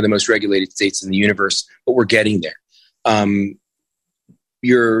it's one of the most regulated states in the universe, but we're getting there.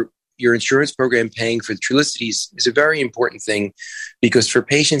 Your insurance program paying for the Trulicity is a very important thing because for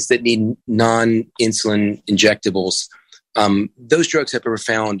patients that need non-insulin injectables, those drugs have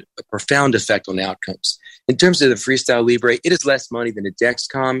a profound effect on outcomes. In terms of the Freestyle Libre, it is less money than a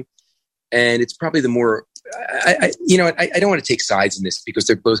Dexcom, and it's probably the more. I don't want to take sides in this because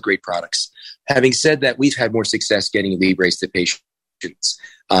they're both great products. Having said that, we've had more success getting Libres to patients,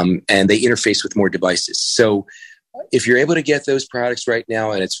 and they interface with more devices. So, if you're able to get those products right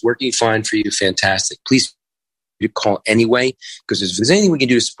now and it's working fine for you, fantastic. Please call anyway, because if there's anything we can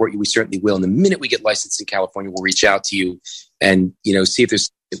do to support you, we certainly will. And the minute we get licensed in California, we'll reach out to you and see if there's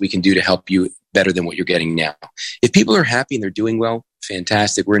something that we can do to help you better than what you're getting now. If people are happy and they're doing well,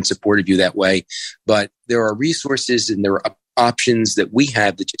 fantastic. We're in support of you that way. But there are resources and there are options that we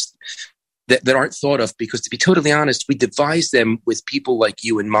have that aren't thought of because, to be totally honest, we devise them with people like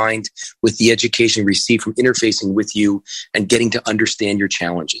you in mind, with the education received from interfacing with you and getting to understand your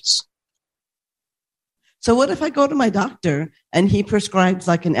challenges. So what if I go to my doctor and he prescribes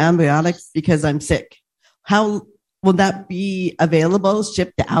like an antibiotic because I'm sick? How will that be available,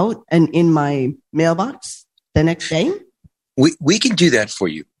 shipped out and in my mailbox the next day? We can do that for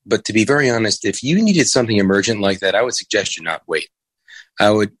you. But to be very honest, if you needed something emergent like that, I would suggest you not wait.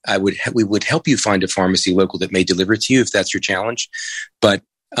 We would help you find a pharmacy local that may deliver it to you if that's your challenge. But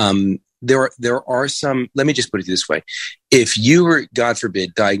there are some. Let me just put it this way: if you were, God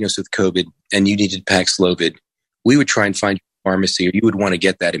forbid, diagnosed with COVID and you needed Paxlovid, we would try and find a pharmacy, or you would want to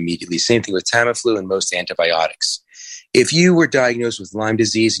get that immediately. Same thing with Tamiflu and most antibiotics. If you were diagnosed with Lyme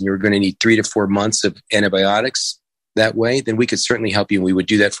disease and you were going to need 3 to 4 months of antibiotics that way, then we could certainly help you, and we would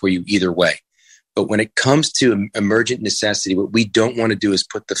do that for you either way. But when it comes to emergent necessity, what we don't want to do is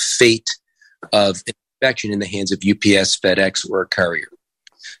put the fate of infection in the hands of UPS, FedEx, or a courier.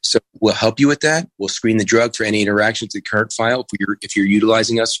 So we'll help you with that. We'll screen the drug for any interactions with the current file if you're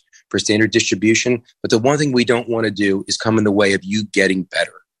utilizing us for standard distribution. But the one thing we don't want to do is come in the way of you getting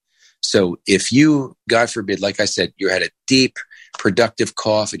better. So if you, God forbid, like I said, you had a deep, productive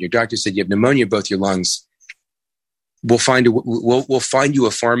cough and your doctor said you have pneumonia in both your lungs, we'll find you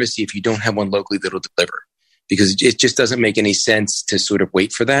a pharmacy if you don't have one locally that'll deliver. because it just doesn't make any sense to sort of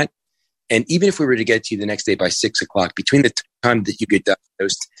wait for that. And even if we were to get to you the next day by 6 o'clock, between the time that you get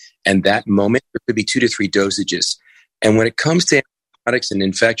diagnosed and that moment, there could be 2 to 3 dosages. And when it comes to antibiotics and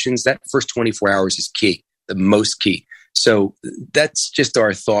infections, that first 24 hours is key, the most key. So that's just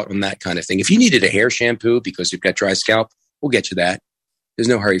our thought on that kind of thing. If you needed a hair shampoo because you've got dry scalp, we'll get you that. There's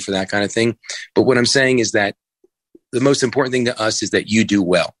no hurry for that kind of thing. But what I'm saying is that the most important thing to us is that you do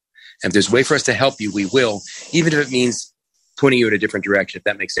well. And if there's a way for us to help you, we will, even if it means pointing you in a different direction, if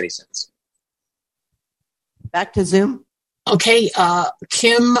that makes any sense. Back to Zoom. Okay,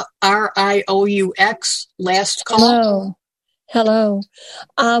 Kim, RIOUX, last call. Hello.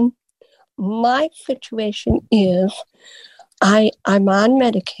 My situation is I'm on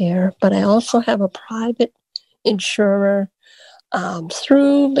Medicare, but I also have a private insurer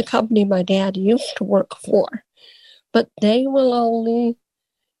through the company my dad used to work for. But they will only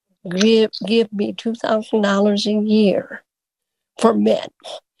give me $2,000 a year for meds.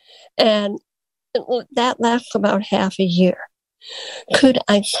 And that lasts about half a year. Could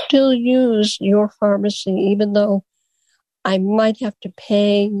I still use your pharmacy even though I might have to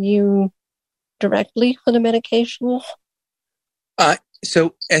pay you directly for the medications?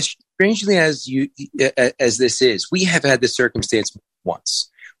 So as strangely as this is, we have had this circumstance once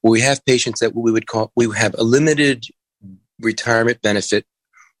where we have patients that we have a limited retirement benefit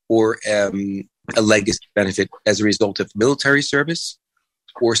or a legacy benefit as a result of military service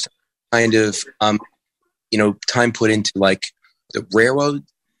or some kind of time put into like the railroad.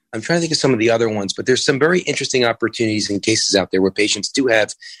 I'm trying to think of some of the other ones, but there's some very interesting opportunities and cases out there where patients do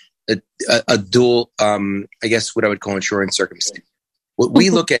have a dual, I guess what I would call insurance circumstance. What we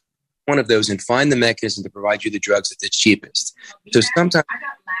look at one of those and find the mechanism to provide you the drugs at the cheapest. So sometimes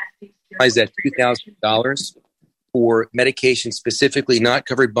is that $2,000 for medication specifically not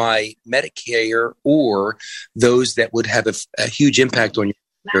covered by Medicare or those that would have a huge impact on your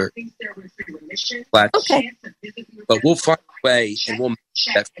Okay. But we'll find a way and we'll make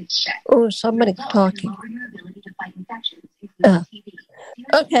that. Oh, somebody's talking.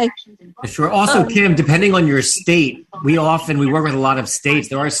 Okay. Sure. Also, Kim, depending on your state, we work with a lot of states.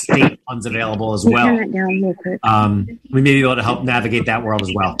 There are state funds available as well. We may be able to help navigate that world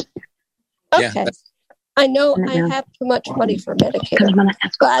as well. Okay. Yeah. I know I have too much money for Medicare.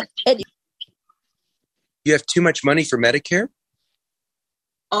 But You have too much money for Medicare?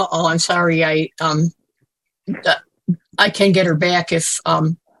 Oh, I'm sorry. I can get her back if.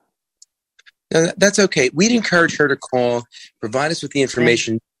 No, that's okay. We'd encourage her to call, provide us with the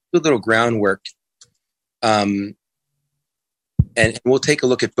information, do a little groundwork, and we'll take a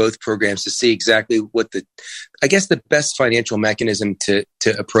look at both programs to see exactly what the best financial mechanism to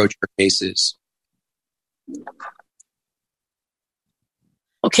approach her case is.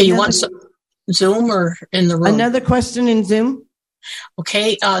 Okay, you want some Zoom or in the room? Another question in Zoom.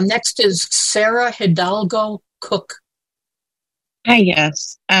 Okay, next is Sarah Hidalgo Cook. Hi,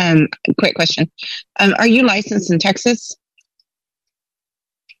 yes. Quick question. Are you licensed in Texas?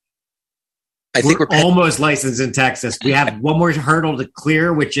 I think we're almost licensed in Texas. We have one more hurdle to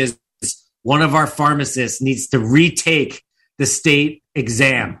clear, which is one of our pharmacists needs to retake the state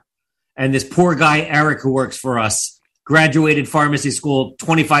exam. And this poor guy, Eric, who works for us, graduated pharmacy school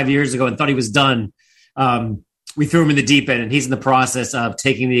 25 years ago and thought he was done. We threw him in the deep end, and he's in the process of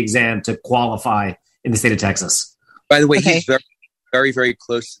taking the exam to qualify in the state of Texas. By the way, he's very, very, very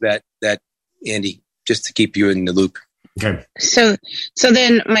close to that, Andy, just to keep you in the loop. Okay. So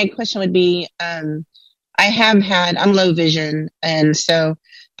then my question would be, I'm low vision, and so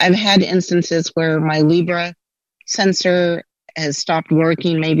I've had instances where my Libra sensor has stopped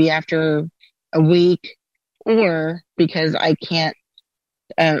working maybe after a week, or because I can't,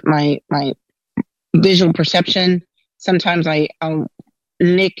 my visual perception, sometimes I'll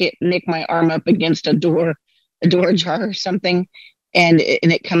nick my arm up against a door jar or something, and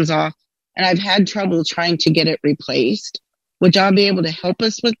it comes off. And I've had trouble trying to get it replaced. Would y'all be able to help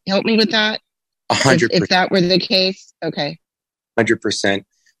me with that? 100%. If that were the case? Okay. 100%.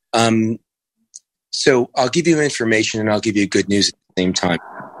 So I'll give you information and I'll give you good news at the same time.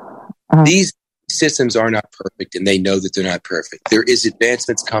 These systems are not perfect, and they know that they're not perfect. There is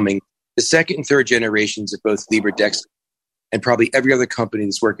advancements coming. The second and third generations of both Libre Dex and probably every other company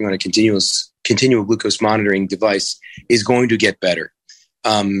that's working on a continual glucose monitoring device is going to get better.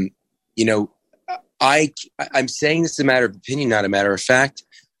 I'm saying this is a matter of opinion, not a matter of fact,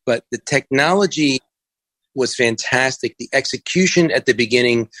 but the technology was fantastic. The execution at the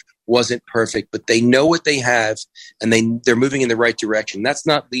beginning wasn't perfect, but they know what they have, and they're moving in the right direction. That's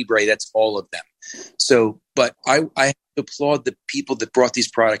not Libre, that's all of them. So, but I applaud the people that brought these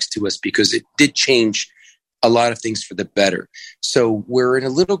products to us because it did change a lot of things for the better. So we're in a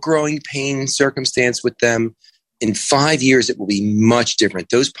little growing pain circumstance with them. In 5 years, it will be much different.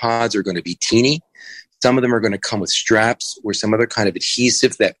 Those pods are going to be teeny. Some of them are going to come with straps or some other kind of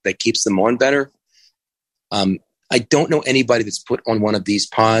adhesive that keeps them on better. I don't know anybody that's put on one of these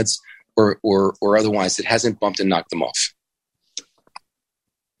pods or otherwise that hasn't bumped and knocked them off.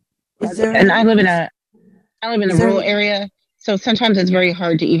 And I live in a rural area, so sometimes it's very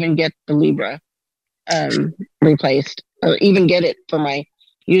hard to even get the Libra replaced or even get it for my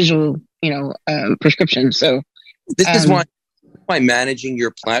usual, prescription. So this is why managing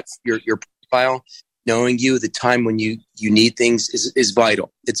your profile, knowing you, the time when you need things is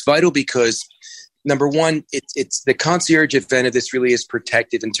vital. It's vital because number one, it's the concierge event of this really is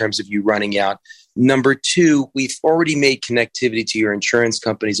protective in terms of you running out. Number two, we've already made connectivity to your insurance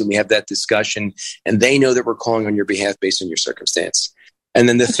companies and we have that discussion and they know that we're calling on your behalf based on your circumstance. And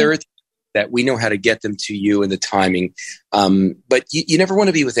then the third, that we know how to get them to you and the timing. But you never want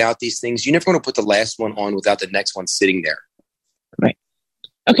to be without these things. You never want to put the last one on without the next one sitting there. Right.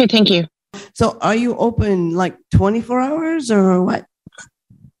 Okay, thank you. So are you open like 24 hours or what?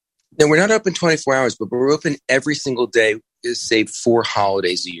 No, we're not open 24 hours, but we're open every single day, save 4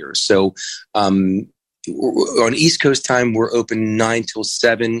 holidays a year. So on East Coast time, we're open 9 till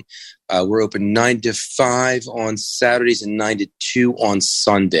 7. We're open 9 to 5 on Saturdays and 9 to 2 on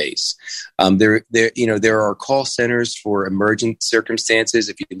Sundays. There are call centers for emergent circumstances.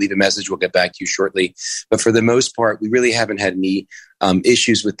 If you leave a message, we'll get back to you shortly. But for the most part, we really haven't had any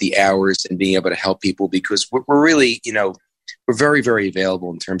issues with the hours and being able to help people because we're really, we're very, very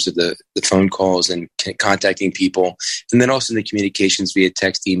available in terms of the phone calls and contacting people. And then also in the communications via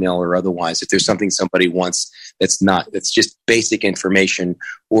text, email, or otherwise. If there's something somebody wants that's just basic information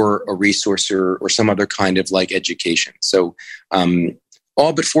or a resource or some other kind of like education. So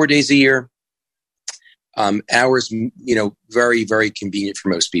all but 4 days a year, hours, very, very convenient for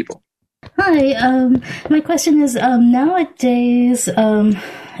most people. Hi, my question is nowadays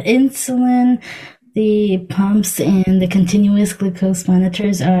insulin, the pumps and the continuous glucose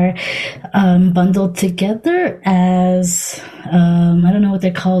monitors are bundled together as, I don't know what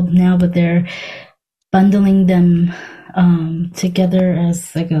they're called now, but they're bundling them together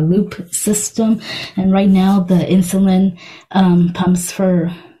as like a loop system. And right now the insulin pumps for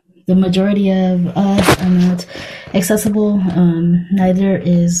the majority of us are not accessible. Neither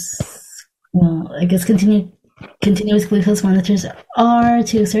is, I guess continuous glucose monitors are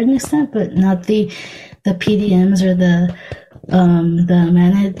to a certain extent, but not the PDMs or the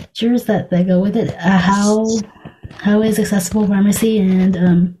managers that go with it. How is Accessible Pharmacy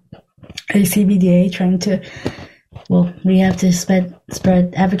and ACBDA trying to? Well, we have to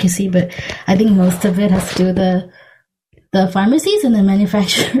spread advocacy, but I think most of it has to do with the pharmacies and the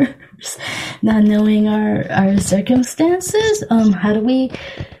manufacturers not knowing our circumstances. How do we?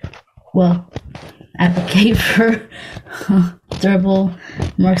 Advocate for durable,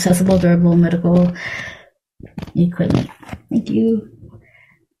 more accessible, durable medical equipment. Thank you.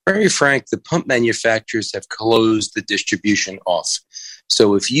 Very frank, the pump manufacturers have closed the distribution off.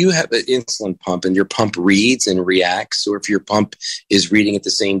 So if you have an insulin pump and your pump reads and reacts, or if your pump is reading at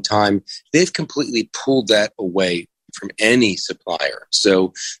the same time, they've completely pulled that away from any supplier.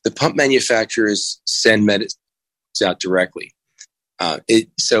 So the pump manufacturers send medicines out directly.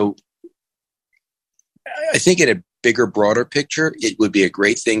 So I think in a bigger, broader picture, it would be a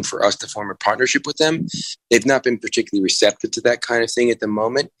great thing for us to form a partnership with them. They've not been particularly receptive to that kind of thing at the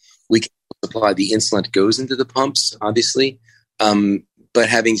moment. We can supply the insulin that goes into the pumps, obviously. But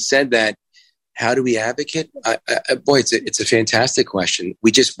having said that, how do we advocate? It's a fantastic question.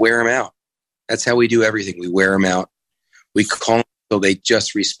 We just wear them out. That's how we do everything. We wear them out. We call them until they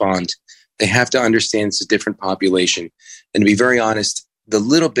just respond. They have to understand it's a different population. And to be very honest, the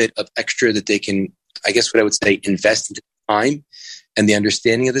little bit of extra that they can, I guess what I would say, invest into time and the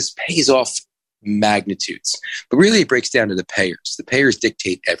understanding of this pays off magnitudes. But really it breaks down to the payers. The payers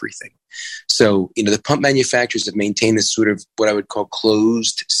dictate everything. So, the pump manufacturers have maintained this sort of what I would call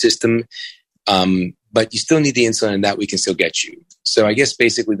closed system. But you still need the insulin and that we can still get you. So I guess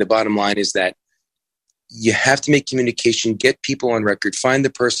basically the bottom line is that you have to make communication, get people on record, find the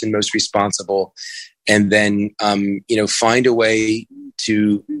person most responsible, and then, find a way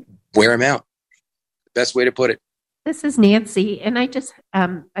to wear them out. Best way to put it. This is Nancy, and I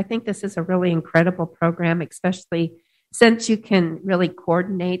think this is a really incredible program, especially since you can really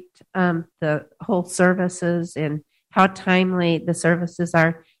coordinate the whole services and how timely the services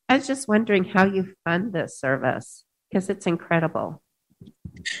are. I was just wondering how you fund this service because it's incredible.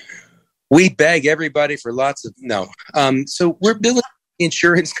 We beg everybody for so we're building an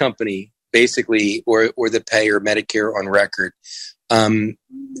insurance company basically, or the payer, Medicare on record.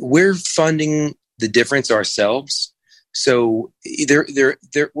 We're funding the difference ourselves. So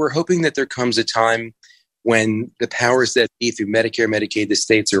we're hoping that there comes a time when the powers that be through Medicare, Medicaid, the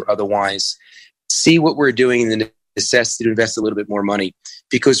states or otherwise, see what we're doing and the necessity to invest a little bit more money.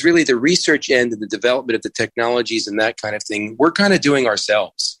 Because really the research end and the development of the technologies and that kind of thing, we're kind of doing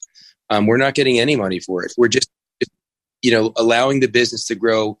ourselves. We're not getting any money for it. We're just allowing the business to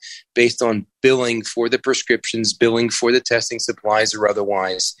grow based on billing for the prescriptions, billing for the testing supplies or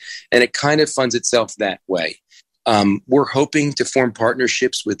otherwise. And it kind of funds itself that way. We're hoping to form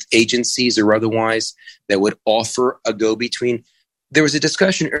partnerships with agencies or otherwise that would offer a go-between. There was a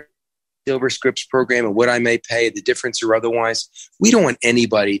discussion earlier, Silver Scripts program and what I may pay, the difference or otherwise. We don't want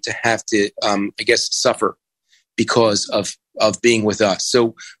anybody to have to, suffer because of being with us.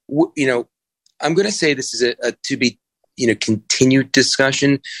 So, I'm going to say this is a to be, continued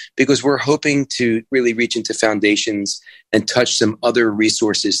discussion, because we're hoping to really reach into foundations and touch some other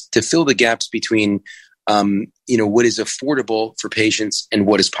resources to fill the gaps between what is affordable for patients and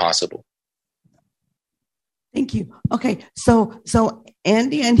what is possible. Thank you. Okay, so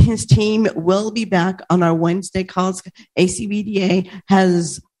Andy and his team will be back on our Wednesday calls. ACBDA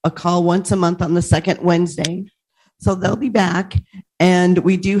has a call once a month on the second Wednesday. So they'll be back, and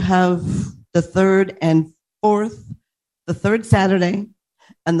we do have the third Saturday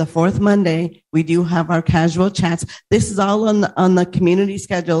and the fourth Monday, we do have our casual chats. This is all on the community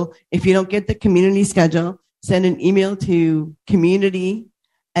schedule. If you don't get the community schedule, send an email to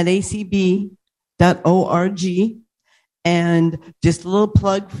community@acb.org. And just a little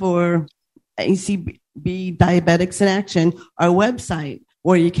plug for ACB Diabetics in Action, our website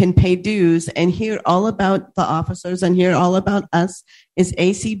where you can pay dues and hear all about the officers and hear all about us is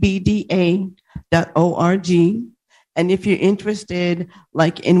acbda.org. And if you're interested,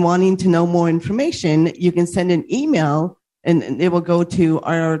 in wanting to know more information, you can send an email and it will go to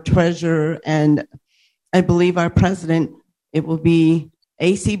our treasurer and I believe our president. It will be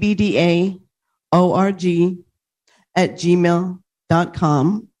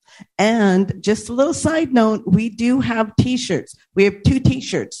acbdaorg@gmail.com. And just a little side note, we do have t-shirts. We have 2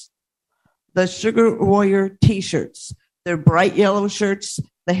 t-shirts, the Sugar Warrior t-shirts. They're bright yellow shirts.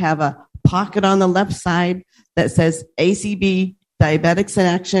 They have a pocket on the left side that says ACB Diabetics in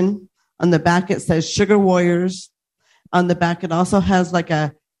Action. On the back, it says Sugar Warriors. On the back, it also has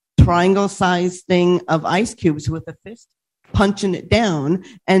a triangle sized thing of ice cubes with a fist punching it down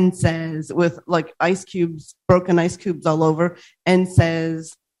and says, with ice cubes, broken ice cubes all over, and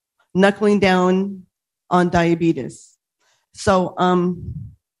says, knuckling down on diabetes. So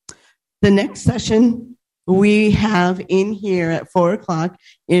the next session we have in here at 4:00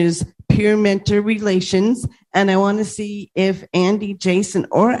 is peer mentor relations. And I want to see if Andy, Jason,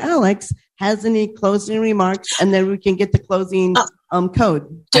 or Alex has any closing remarks, and then we can get the closing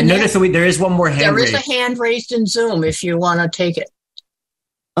code. I noticed there is one more hand raised. There is a hand raised in Zoom if you want to take it.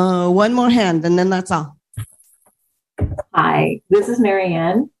 One more hand, and then that's all. Hi, this is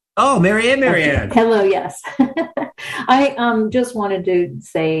Marianne. Oh, Marianne. Hello, yes. I just wanted to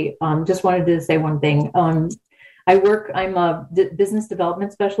say one thing. I'm a business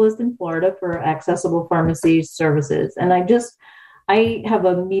development specialist in Florida for Accessible Pharmacy Services. And I have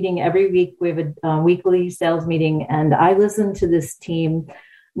a meeting every week. We have a weekly sales meeting, and I listen to this team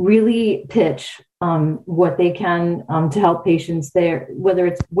really pitch what they can to help patients there, whether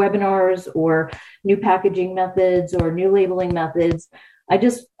it's webinars or new packaging methods or new labeling methods. I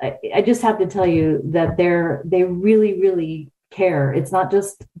just have to tell you that they really, really care. It's not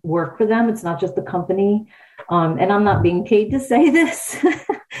just work for them. It's not just the company. And I'm not being paid to say this.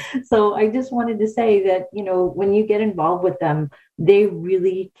 So I just wanted to say that, when you get involved with them, they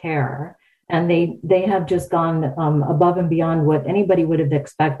really care. And they have just gone above and beyond what anybody would have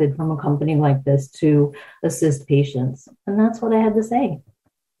expected from a company like this to assist patients. And that's what I had to say.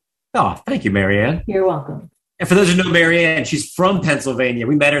 Oh, thank you, Marianne. You're welcome. And for those who know Marianne, she's from Pennsylvania.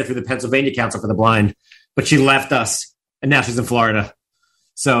 We met her through the Pennsylvania Council for the Blind, but she left us, and now she's in Florida.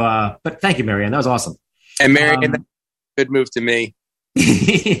 So, but thank you, Marianne. That was awesome. And Marianne, good move to me.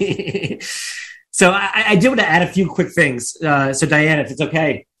 So I do want to add a few quick things. So Diane, if it's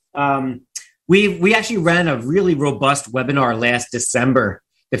okay, we actually ran a really robust webinar last December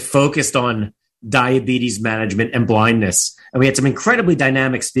that focused on diabetes management and blindness, and we had some incredibly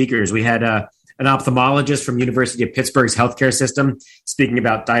dynamic speakers. We had an ophthalmologist from University of Pittsburgh's healthcare system speaking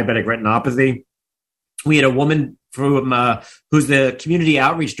about diabetic retinopathy. We had a woman from who's the community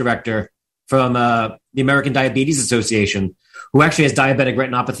outreach director from the American Diabetes Association, who actually has diabetic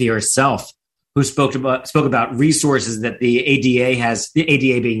retinopathy herself, who spoke about resources that the ADA has, the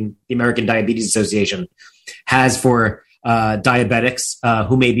ADA being the American Diabetes Association, has for diabetics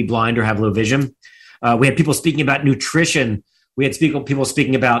who may be blind or have low vision. We had people speaking about nutrition. We had people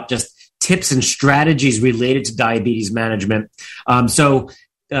speaking about just tips and strategies related to diabetes management. So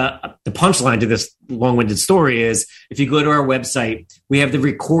the punchline to this long-winded story is, if you go to our website, we have the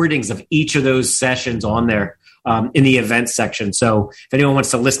recordings of each of those sessions on there in the events section. So if anyone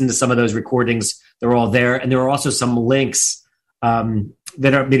wants to listen to some of those recordings, they're all there. And there are also some links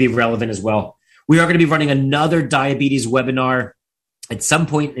that are maybe relevant as well. We are going to be running another diabetes webinar at some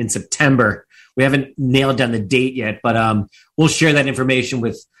point in September. We haven't nailed down the date yet, but we'll share that information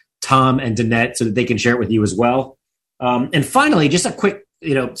with Tom and Danette so that they can share it with you as well. And finally, just a quick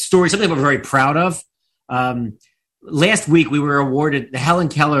story, something we're very proud of. Last week, we were awarded, the Helen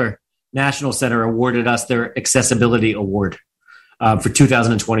Keller National Center awarded us their Accessibility Award for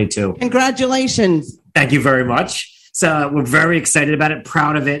 2022. Congratulations. Thank you very much. So we're very excited about it,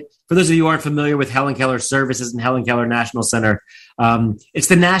 proud of it. For those of you who aren't familiar with Helen Keller Services and Helen Keller National Center, it's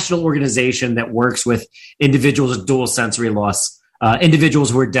the national organization that works with individuals with dual sensory loss,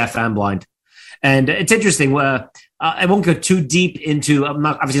 individuals who are deaf and blind. And it's interesting. I won't go too deep into, I'm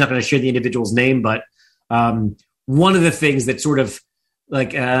obviously not going to share the individual's name, but one of the things that sort of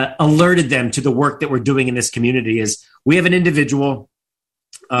alerted them to the work that we're doing in this community is we have an individual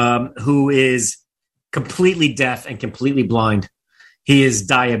who is completely deaf and completely blind. He is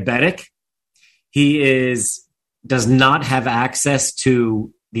diabetic. He does not have access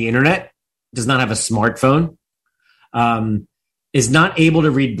to the internet, does not have a smartphone, is not able to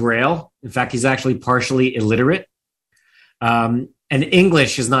read Braille. In fact, he's actually partially illiterate. And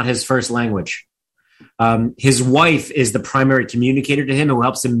English is not his first language. His wife is the primary communicator to him, who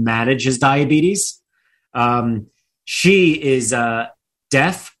helps him manage his diabetes. She is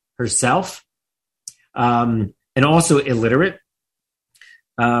deaf herself and also illiterate.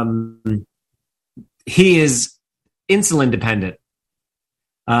 He is insulin dependent.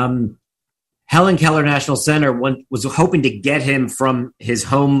 Helen Keller National Center was hoping to get him from his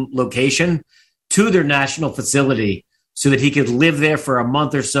home location to their national facility so that he could live there for a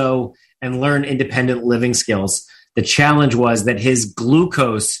month or so and learn independent living skills. The challenge was that his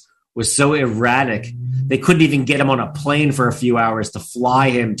glucose was so erratic, they couldn't even get him on a plane for a few hours to fly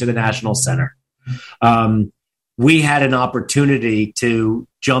him to the National Center. We had an opportunity to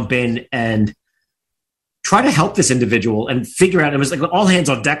jump in and try to help this individual and figure out, it was like all hands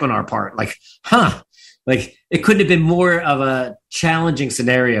on deck on our part. It couldn't have been more of a challenging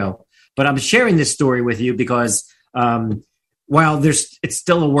scenario. But I'm sharing this story with you because while it's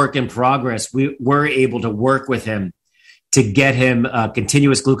still a work in progress, we were able to work with him to get him a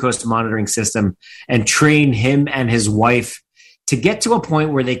continuous glucose monitoring system and train him and his wife to get to a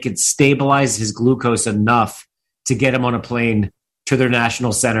point where they could stabilize his glucose enough to get him on a plane to their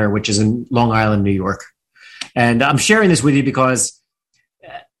national center, which is in Long Island, New York. And I'm sharing this with you because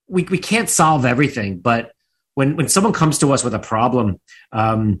we can't solve everything, but when someone comes to us with a problem,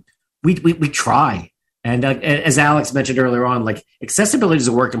 we try. And as Alex mentioned earlier on, accessibility is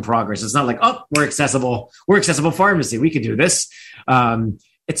a work in progress. It's not like, oh, we're accessible pharmacy, we can do this.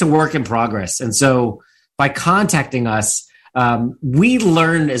 It's a work in progress. And so by contacting us, we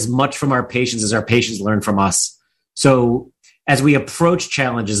learn as much from our patients as our patients learn from us. So as we approach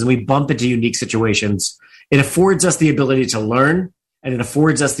challenges and we bump into unique situations, it affords us the ability to learn, and it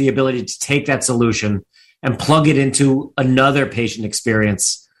affords us the ability to take that solution and plug it into another patient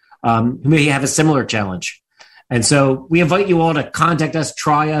experience who may have a similar challenge. And so we invite you all to contact us,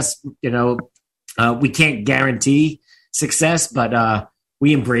 try us. We can't guarantee success, but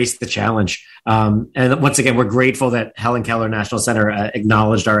we embrace the challenge. And once again, we're grateful that Helen Keller National Center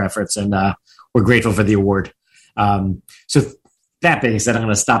acknowledged our efforts, and we're grateful for the award. So that being said, I'm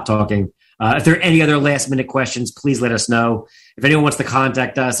going to stop talking. If there are any other last-minute questions, please let us know. If anyone wants to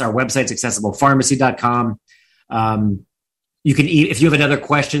contact us, our website's accessiblepharmacy.com. You can, if you have another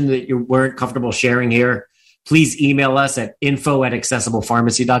question that you weren't comfortable sharing here, please email us at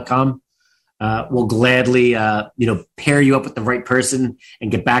info@accessiblepharmacy.com. We'll gladly, pair you up with the right person and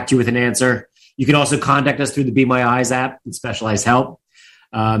get back to you with an answer. You can also contact us through the Be My Eyes app and specialized help.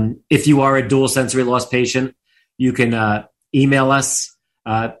 If you are a dual sensory loss patient, you can email us.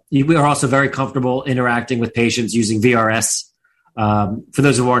 We are also very comfortable interacting with patients using VRS. For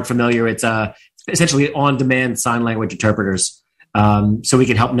those who aren't familiar, it's essentially on-demand sign language interpreters. So we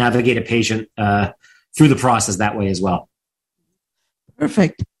can help navigate a patient through the process that way as well.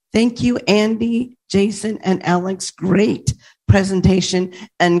 Perfect. Thank you, Andy, Jason, and Alex. Great presentation,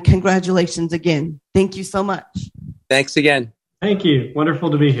 and congratulations again. Thank you so much. Thanks again. Thank you.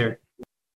 Wonderful to be here.